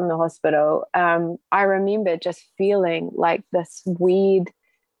home from the hospital, I remember just feeling like this weird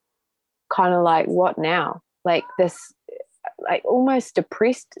kind of like, what now? Like this, like almost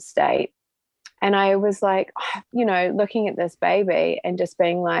depressed state. And I was like, looking at this baby and just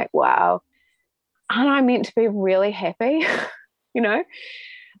being like, wow, aren't I meant to be really happy? Aren't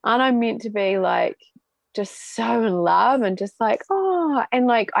I meant to be like just so in love and just like, oh, and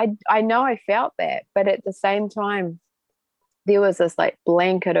like, I know I felt that, but at the same time, there was this like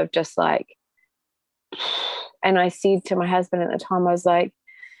blanket of just like, and I said to my husband at the time, I was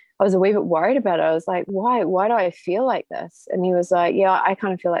a wee bit worried about it. I was like, why do I feel like this? And he was like, yeah, I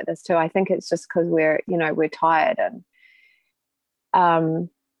kind of feel like this too. I think it's just because we're tired. And,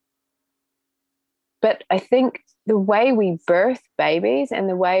 but I think the way we birth babies and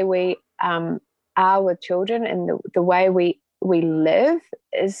the way we are with children and the way we live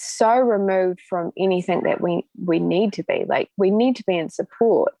is so removed from anything that we need to be. Like, we need to be in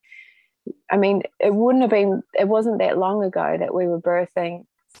support. I mean, it wasn't that long ago that we were birthing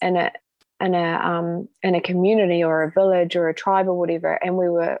in a community or a village or a tribe or whatever, and we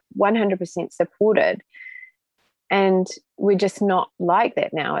were 100% supported. And we're just not like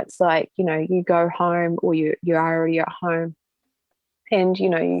that now. It's like, you go home, or you're already at home, and you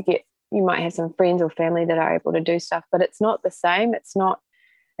might have some friends or family that are able to do stuff, but it's not the same. It's not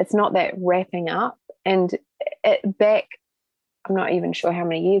that wrapping up. And back, I'm not even sure how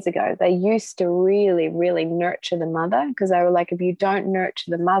many years ago, they used to really, really nurture the mother, because they were like, if you don't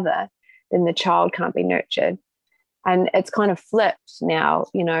nurture the mother, then the child can't be nurtured. And it's kind of flipped now,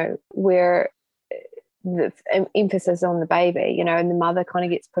 where the emphasis on the baby, and the mother kind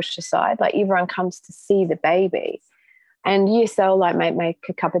of gets pushed aside. Like, everyone comes to see the baby. And yes, they'll like make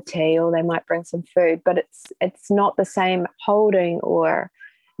a cup of tea, or they might bring some food, but it's not the same holding or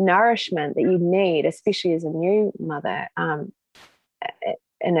nourishment that you need, especially as a new mother,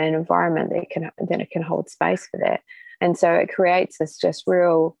 in an environment that can hold space for that. And so it creates this just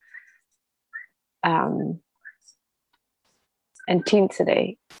real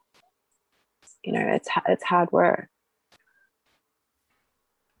intensity. It's hard work.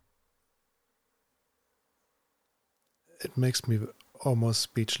 It makes me almost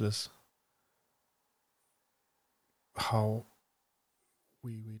speechless how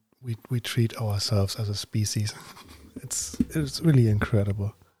we treat ourselves as a species. It's really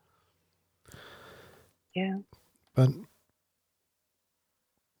incredible. Yeah. But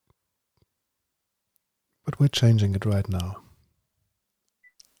we're changing it right now.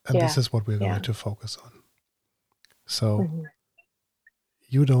 And this is what we're going to focus on. So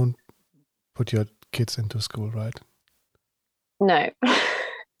you don't put your kids into school, right? No.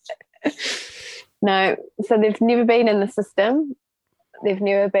 No. So they've never been in the system. They've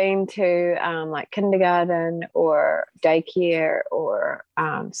never been to like kindergarten or daycare or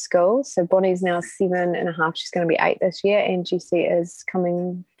school. So Bonnie's now 7.5. She's going to be 8 this year, and GC is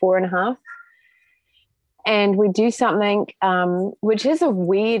coming 4.5. And we do something which is a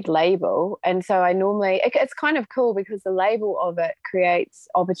weird label. And so I normally, it's kind of cool because the label of it creates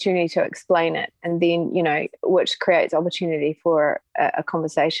opportunity to explain it. And then, which creates opportunity for a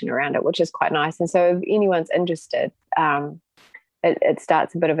conversation around it, which is quite nice. And so if anyone's interested, it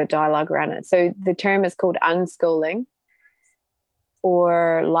starts a bit of a dialogue around it. So the term is called unschooling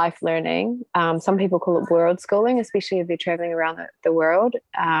or life learning. Some people call it world schooling, especially if they're traveling around the world.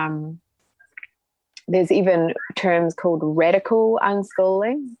 There's even terms called radical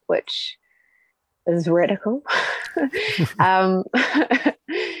unschooling, which is radical. But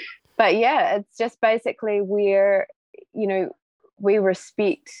yeah, it's just basically where, we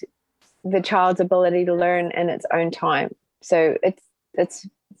respect the child's ability to learn in its own time. So it's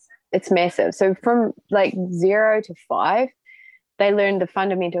massive. So from like 0 to 5, they learn the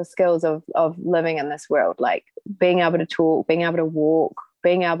fundamental skills of living in this world, like being able to talk, being able to walk,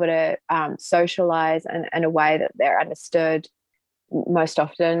 being able to socialize in a way that they're understood most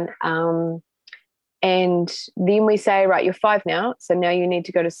often. And then we say, right, you're 5 now, so now you need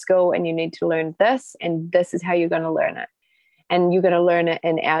to go to school and you need to learn this, and this is how you're going to learn it. And you're going to learn it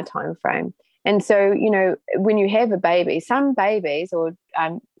in our time frame. And so, when you have a baby, some babies or,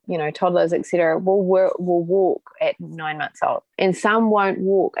 toddlers, etc., will walk at 9 months old, and some won't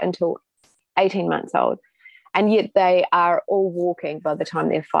walk until 18 months old. And yet they are all walking by the time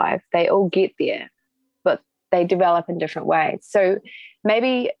they're 5. They all get there, but they develop in different ways. So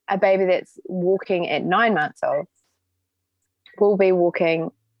maybe a baby that's walking at 9 months old will be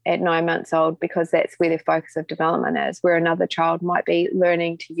walking at 9 months old because that's where their focus of development is, where another child might be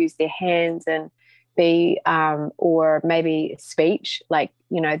learning to use their hands and be, or maybe speech, like,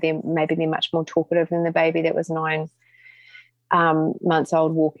 they're much more talkative than the baby that was 9 months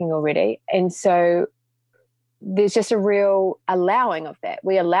old walking already. And so there's just a real allowing of that.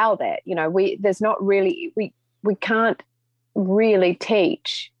 We allow that, we can't really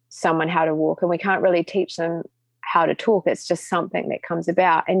teach someone how to walk, and we can't really teach them how to talk. It's just something that comes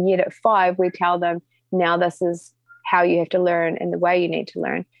about. And yet at 5, we tell them, now this is how you have to learn and the way you need to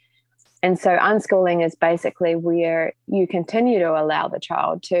learn. And so unschooling is basically where you continue to allow the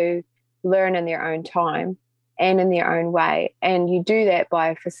child to learn in their own time and in their own way. And you do that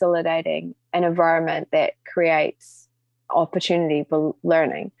by facilitating an environment that creates opportunity for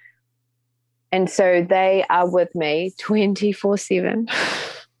learning. And so they are with me 24/7,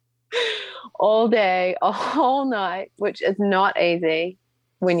 all day, all night, which is not easy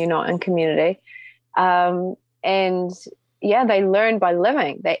when you're not in community. And yeah, they learn by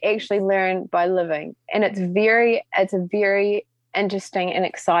living. They actually learn by living. And it's a very interesting and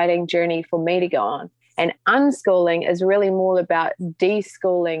exciting journey for me to go on. And unschooling is really more about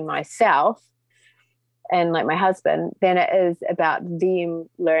deschooling myself and like my husband than it is about them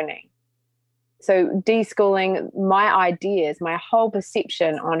learning. So deschooling my ideas, my whole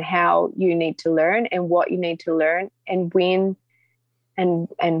perception on how you need to learn and what you need to learn and when and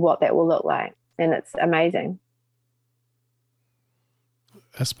what that will look like. And it's amazing.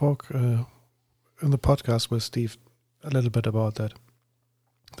 I spoke in the podcast with Steve a little bit about that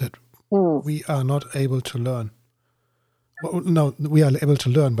we are not able to learn. Well, no, we are able to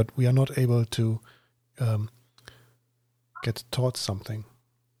learn, but we are not able to get taught something.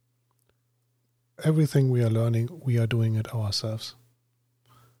 Everything we are learning, we are doing it ourselves.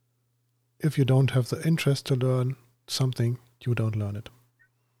 If you don't have the interest to learn something, you don't learn it.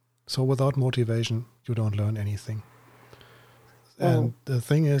 So without motivation, you don't learn anything. And the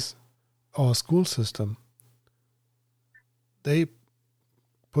thing is, our school system, they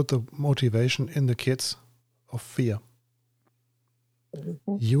put the motivation in the kids of fear.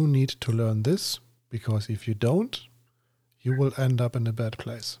 Mm-hmm. You need to learn this, because if you don't, you will end up in a bad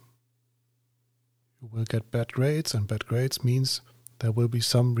place. You will get bad grades, and bad grades means there will be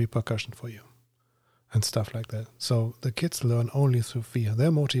some repercussion for you and stuff like that. So the kids learn only through fear.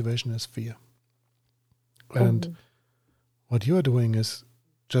 Their motivation is fear. And what you are doing is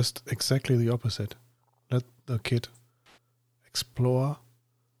just exactly the opposite. Let the kid explore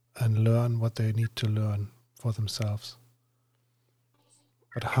and learn what they need to learn for themselves.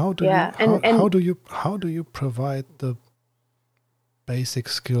 But how do you provide the basic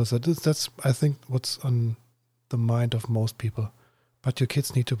skills? That's I think what's on the mind of most people. But your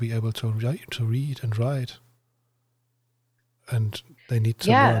kids need to be able to read and write, and they need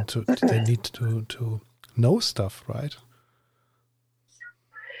to learn to. They need to know stuff, right?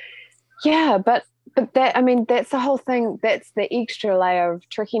 Yeah, but that, I mean, that's the whole thing. That's the extra layer of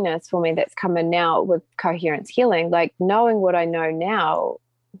trickiness for me that's coming now with coherence healing. Like knowing what I know now,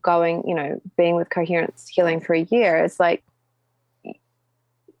 being with coherence healing for a year, it's like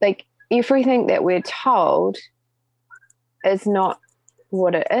everything that we're told is not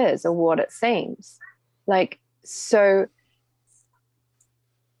what it is or what it seems. Like, so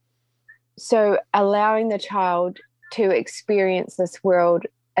allowing the child to experience this world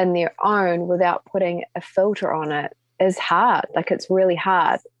in their own without putting a filter on it is hard. Like, it's really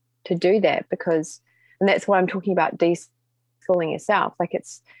hard to do that and that's why I'm talking about deschooling yourself. Like,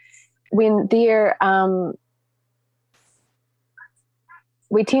 it's when they're,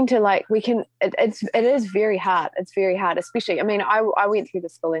 we tend to it is very hard. It's very hard, especially, I mean, I went through the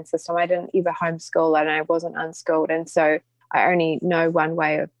schooling system. I didn't ever homeschool and I wasn't unschooled. And so I only know one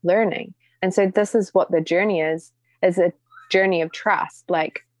way of learning. And so this is what the journey is a journey of trust.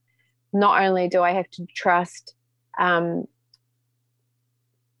 Like, not only do I have to trust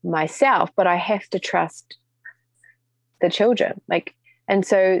myself, but I have to trust the children. Like, and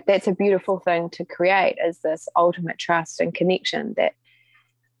so that's a beautiful thing to create, is this ultimate trust and connection that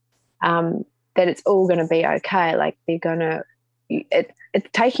it's all going to be okay. Like, it's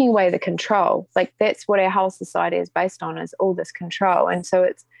taking away the control. Like, that's what our whole society is based on, is all this control. And so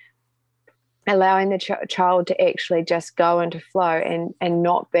it's allowing the child to actually just go into flow and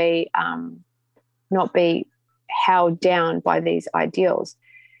not be held down by these ideals.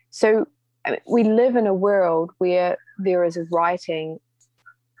 So we live in a world where there is writing,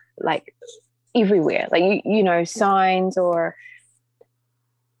 like everywhere, like, signs or.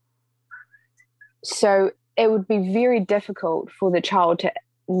 So it would be very difficult for the child to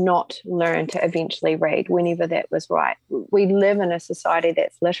not learn to eventually read whenever that was right. We live in a society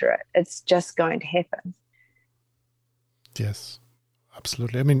that's literate. It's just going to happen. Yes,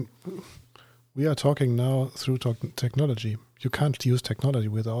 absolutely. I mean, we are talking now through technology. You can't use technology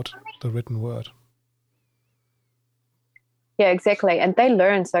without the written word. Yeah, exactly. And they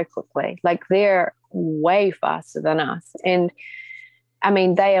learn so quickly. Like, they're way faster than us. And I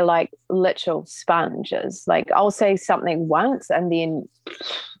mean, they are like literal sponges. Like, I'll say something once and then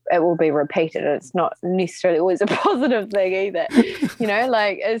it will be repeated. It's not necessarily always a positive thing either.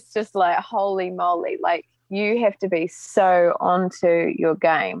 Like, it's just like, holy moly. Like, you have to be so onto your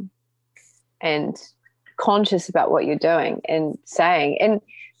game and conscious about what you're doing and saying. And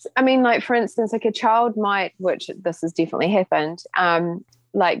I mean, like, for instance, like a child might, which this has definitely happened,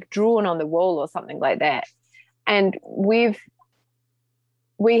 like drawn on the wall or something like that. And we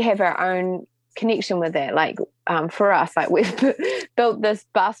have our own connection with that. Like, for us, like, we've built this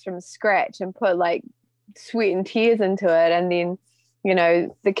bus from scratch and put like sweat and tears into it. And then,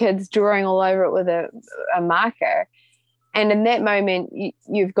 the kids drawing all over it with a marker. And in that moment,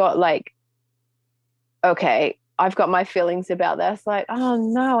 you've got like, okay, I've got my feelings about this. Like, oh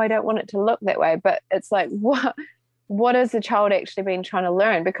no, I don't want it to look that way. But it's like, what has the child actually been trying to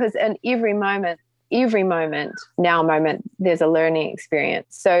learn? Because in every moment, there's a learning experience.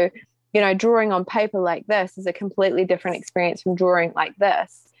 So, drawing on paper like this is a completely different experience from drawing like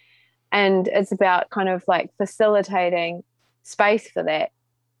this. And it's about kind of like facilitating space for that.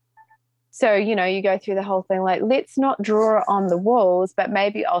 So, you go through the whole thing like, let's not draw on the walls, but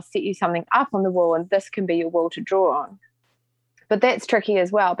maybe I'll set you something up on the wall and this can be your wall to draw on. But that's tricky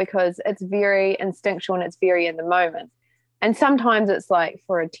as well because it's very instinctual and it's very in the moment. And sometimes it's like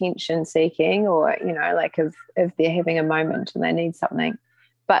for attention seeking or, like if they're having a moment and they need something.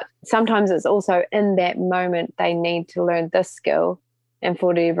 But sometimes it's also in that moment they need to learn this skill. And for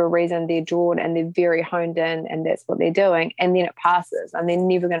whatever reason, they're drawn and they're very honed in and that's what they're doing. And then it passes and they're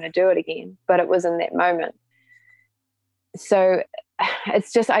never going to do it again. But it was in that moment. So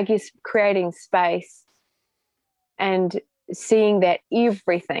it's just, I guess, creating space and seeing that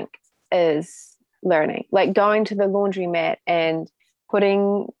everything is learning, like going to the laundromat and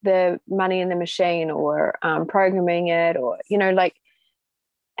putting the money in the machine or programming it or,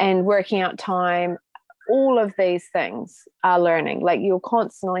 and working out time. All of these things are learning. Like, you're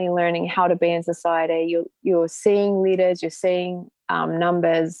constantly learning how to be in society. You're seeing letters, you're seeing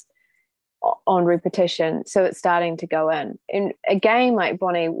numbers on repetition. So it's starting to go in. And a game like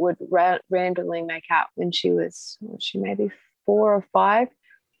Bonnie would randomly make up when she maybe 4 or 5.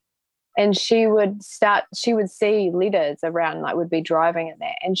 And she would see letters around, like would be driving in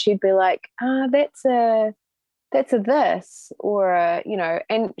there. And she'd be like, that's a this or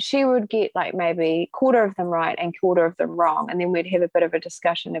and she would get like maybe quarter of them right and quarter of them wrong. And then we'd have a bit of a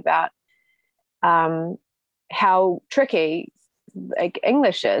discussion about how tricky like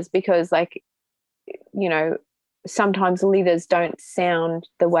English is because like, sometimes letters don't sound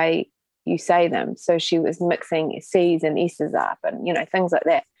the way you say them. So she was mixing C's and S's up and, things like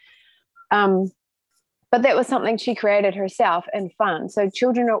that. But that was something she created herself and fun. So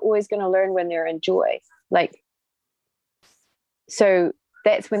children are always going to learn when they're in joy. So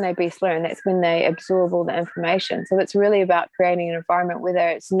that's when they best learn. That's when they absorb all the information. So it's really about creating an environment where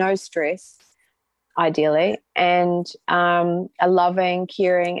there's no stress, ideally, and a loving,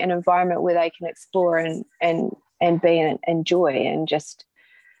 caring, an environment where they can explore and be and enjoy and just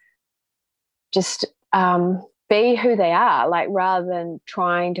be who they are, like rather than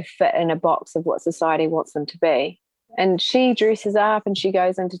trying to fit in a box of what society wants them to be. And she dresses up and she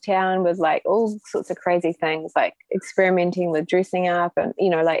goes into town with like all sorts of crazy things, like experimenting with dressing up and,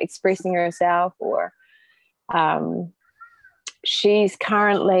 like expressing herself or she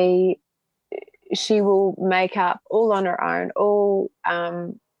will make up all on her own,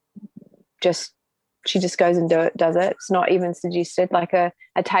 she just goes and does it. It's not even suggested, like a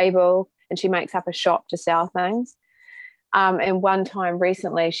table, and she makes up a shop to sell things. And one time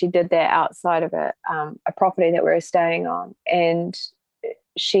recently, she did that outside of a property that we were staying on, and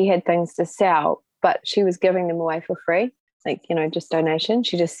she had things to sell, but she was giving them away for free, like just donation.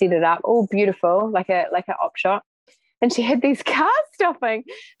 She just set it up, all beautiful, like a op shop, and she had these cars stopping,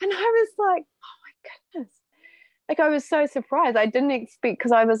 and I was like, oh my goodness! Like I was so surprised. I didn't expect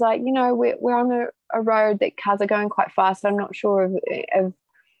because I was like, we're on a road that cars are going quite fast. I'm not sure of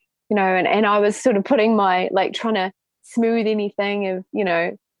and I was sort of putting my trying to smooth anything of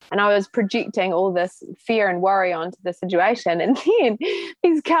And I was projecting all this fear and worry onto the situation. And then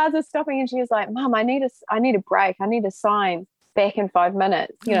these cars are stopping and she was like, Mum, I need a break. I need a sign back in 5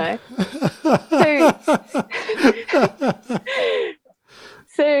 minutes, you know.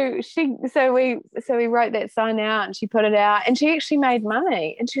 So we wrote that sign out and she put it out and she actually made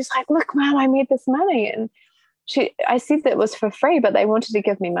money. And she was like, look, Mum, I made this money. And I said that it was for free, but they wanted to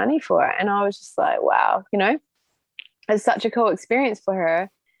give me money for it. And I was just like, wow, you know, it's such a cool experience for her.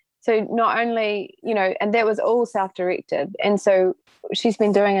 So not only, you know, and that was all self-directed. And so she's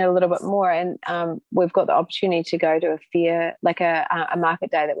been doing it a little bit more. And we've got the opportunity to go to a fair, like a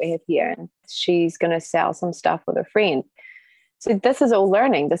market day that we have here. And she's going to sell some stuff with a friend. So this is all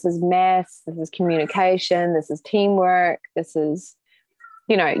learning. This is maths. This is communication. This is teamwork. This is,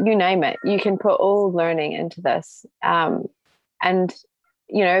 you know, you name it. You can put all learning into this. And,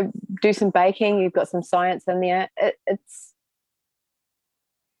 you know, do some baking. You've got some science in there. It's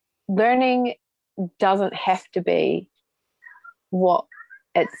learning doesn't have to be what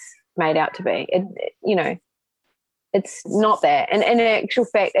it's made out to be. You know, it's not that. And in actual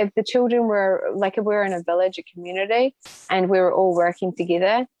fact, if the children were like, if we were in a village, a community, and we were all working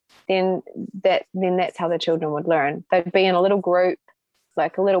together, then that's how the children would learn. They'd be in a little group,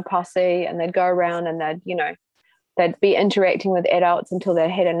 like a little posse, and they'd go around and they'd be interacting with adults until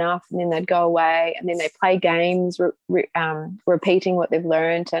they'd had enough, and then they'd go away, and then they play games, repeating what they've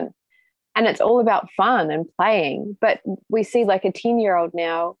learned, and it's all about fun and playing. But we see like a 10-year-old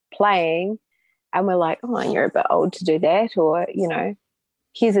now playing, and we're like, oh, you're a bit old to do that, or, you know,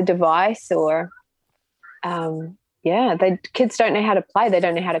 here's a device, or kids don't know how to play. They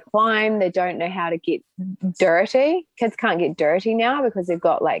don't know how to climb. They don't know how to get dirty. Kids can't get dirty now because they've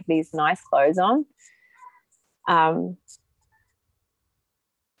got like these nice clothes on.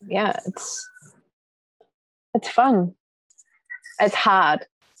 It's fun. It's hard.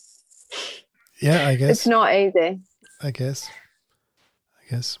 Yeah, I guess. It's not easy. I guess.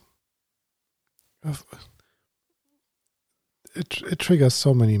 It triggers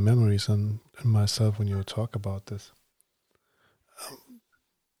so many memories in myself when you talk about this.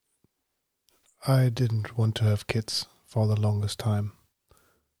 I didn't want to have kids for the longest time.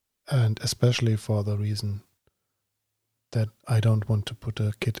 And especially for the reason that I don't want to put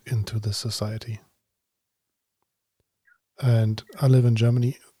a kid into the society. And I live in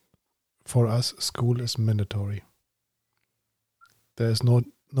Germany. For us, school is mandatory. There is no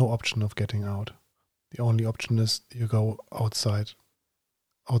option of getting out. The only option is you go outside,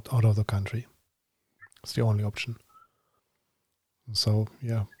 out of the country. It's the only option. So,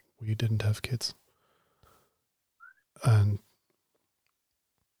 yeah, we didn't have kids. And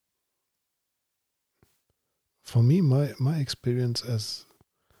for me, my experience as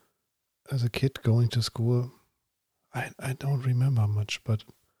a kid going to school, I don't remember much, but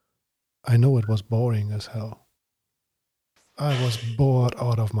I know it was boring as hell. I was bored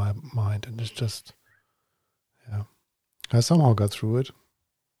out of my mind, and it's just, yeah. I somehow got through it,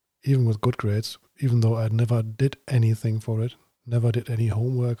 even with good grades, even though I never did anything for it, never did any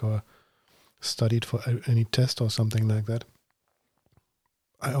homework or studied for any test or something like that.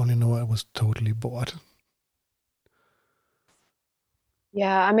 I only know I was totally bored.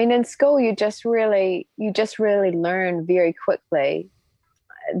 Yeah, I mean, in school, you just really learn very quickly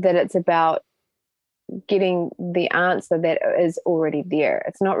that it's about getting the answer that is already there.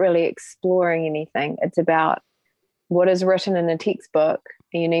 It's not really exploring anything. It's about what is written in a textbook,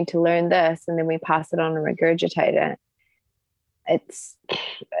 and you need to learn this, and then we pass it on and regurgitate it. It's,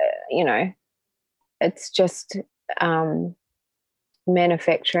 it's just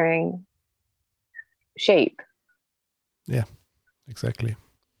manufacturing sheep. Yeah, exactly.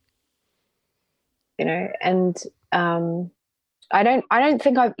 And I don't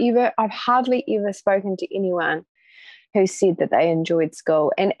think I've hardly ever spoken to anyone who said that they enjoyed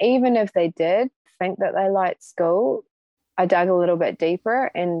school. And even if they did think that they liked school, I dug a little bit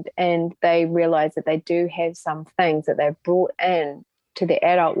deeper and they realized that they do have some things that they've brought in to their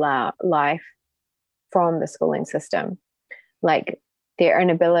adult life from the schooling system, like their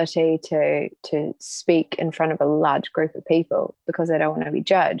inability to speak in front of a large group of people because they don't want to be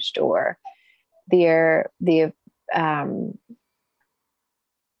judged, or their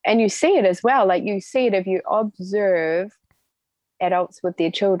and you see it as well. Like, you see it if you observe adults with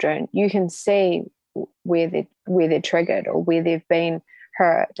their children, you can see where they're triggered or where they've been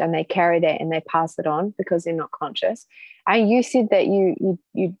hurt, and they carry that and they pass it on because they're not conscious. And you said that you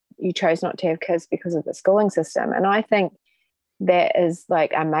chose not to have kids because of the schooling system, and I think that is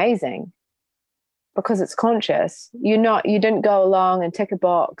like amazing because it's conscious. You didn't go along and tick a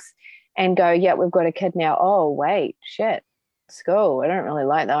box and go, yeah, we've got a kid now. Oh, wait, shit. school. I don't really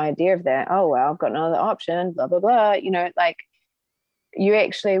like the idea of that. Oh, well, I've got no other option, blah, blah, blah. You know, like you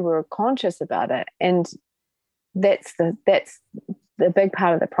actually were conscious about it. And that's the big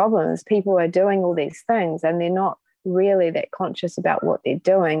part of the problem is people are doing all these things and they're not really that conscious about what they're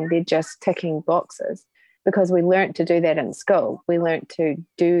doing. They're just ticking boxes because we learnt to do that in school. We learnt to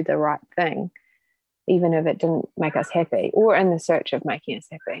do the right thing, even if it didn't make us happy or in the search of making us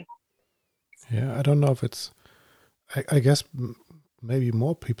happy. Yeah, I don't know if it's, I guess maybe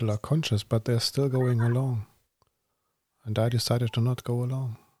more people are conscious, but they're still going along. And I decided to not go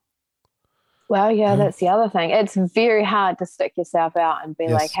along. Well, yeah, that's the other thing. It's very hard to stick yourself out and be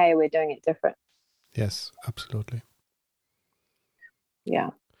like, hey, we're doing it different. Yes, absolutely.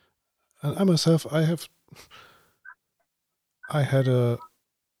 Yeah. And I myself, I had a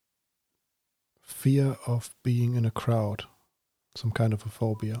fear of being in a crowd, some kind of a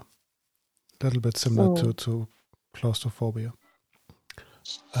phobia, a little bit similar to claustrophobia.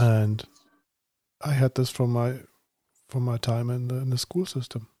 And I had this from my time in the school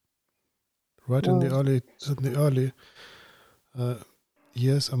system, right in the early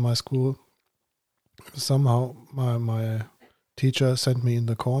years of my school. Somehow my teacher sent me in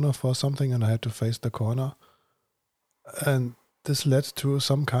the corner for something, and I had to face the corner, and this led to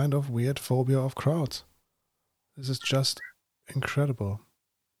some kind of weird phobia of crowds. This is just incredible.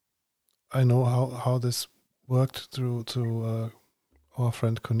 I know how this worked through to our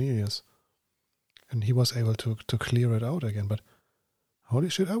friend Cornelius, and he was able to clear it out again. But holy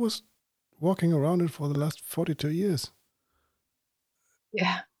shit, I was walking around it for the last 42 years.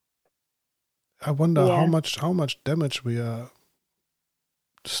 Yeah. I wonder how much damage we are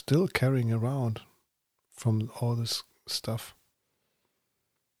still carrying around from all this stuff.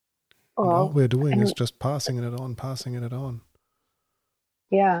 And all we're doing is just passing it on.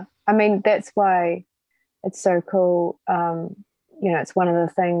 Yeah. I mean, that's why it's so cool. It's one of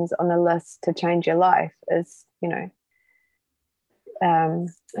the things on the list to change your life is, I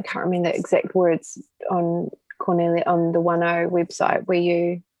can't remember the exact words on Cornelia on the 1.0 website where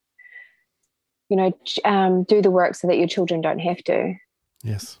you do the work so that your children don't have to.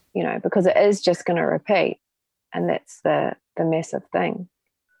 Yes. Because it is just going to repeat, and that's the massive thing.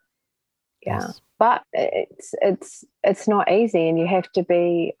 Yeah. Yes. But it's not easy, and you have to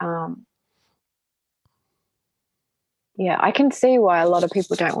be. I can see why a lot of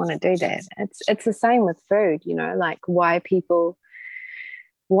people don't want to do that. It's the same with food, like why people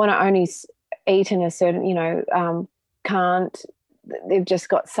want to only eat in a certain, can't. They've just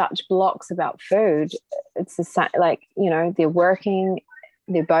got such blocks about food. It's the same, like, they're working,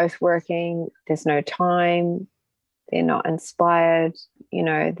 they're both working, there's no time, they're not inspired,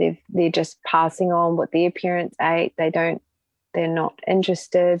 they're just passing on what their parents ate. They're not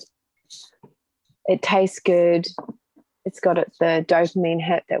interested. It tastes good. It's got the dopamine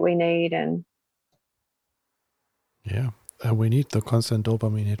hit that we need. And we need the constant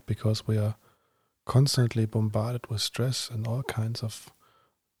dopamine hit because we are constantly bombarded with stress and all kinds of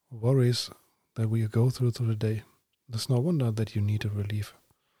worries that we go through the day. There's no wonder that you need a relief.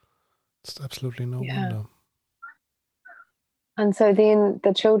 It's absolutely no wonder. And so then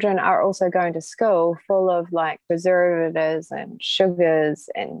the children are also going to school full of like preservatives and sugars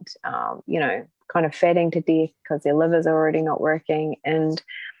and, kind of fatting to death because their livers are already not working. And,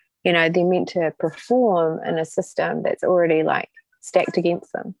 they're meant to perform in a system that's already like stacked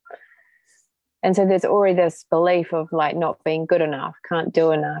against them. And so there's already this belief of like not being good enough, can't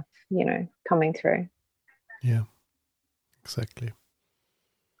do enough, coming through. Yeah, exactly.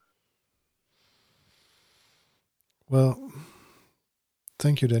 Well,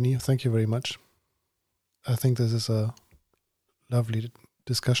 thank you, Danny. Thank you very much. I think this is a lovely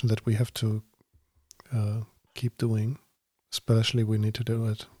discussion that we have to keep doing. Especially we need to do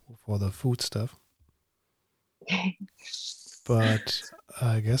it for the food stuff. But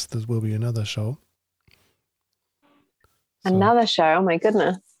I guess this will be another show. Another show? Oh my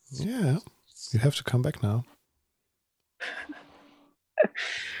goodness. Yeah. You have to come back now.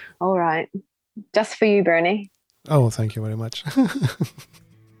 All right. Just for you, Bernie. Oh, thank you very much.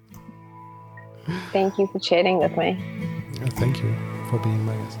 Thank you for chatting with me. Thank you for being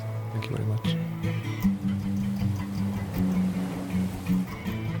my guest. Thank you very much.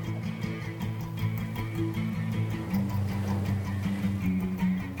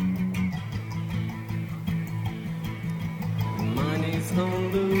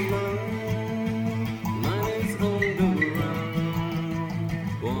 On the run, mine is on the run.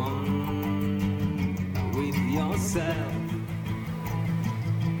 One with yourself,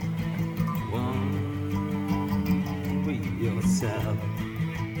 one with yourself.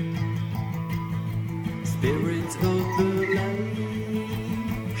 Spirit of the light.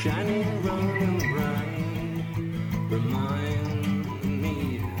 shining round and bright, remind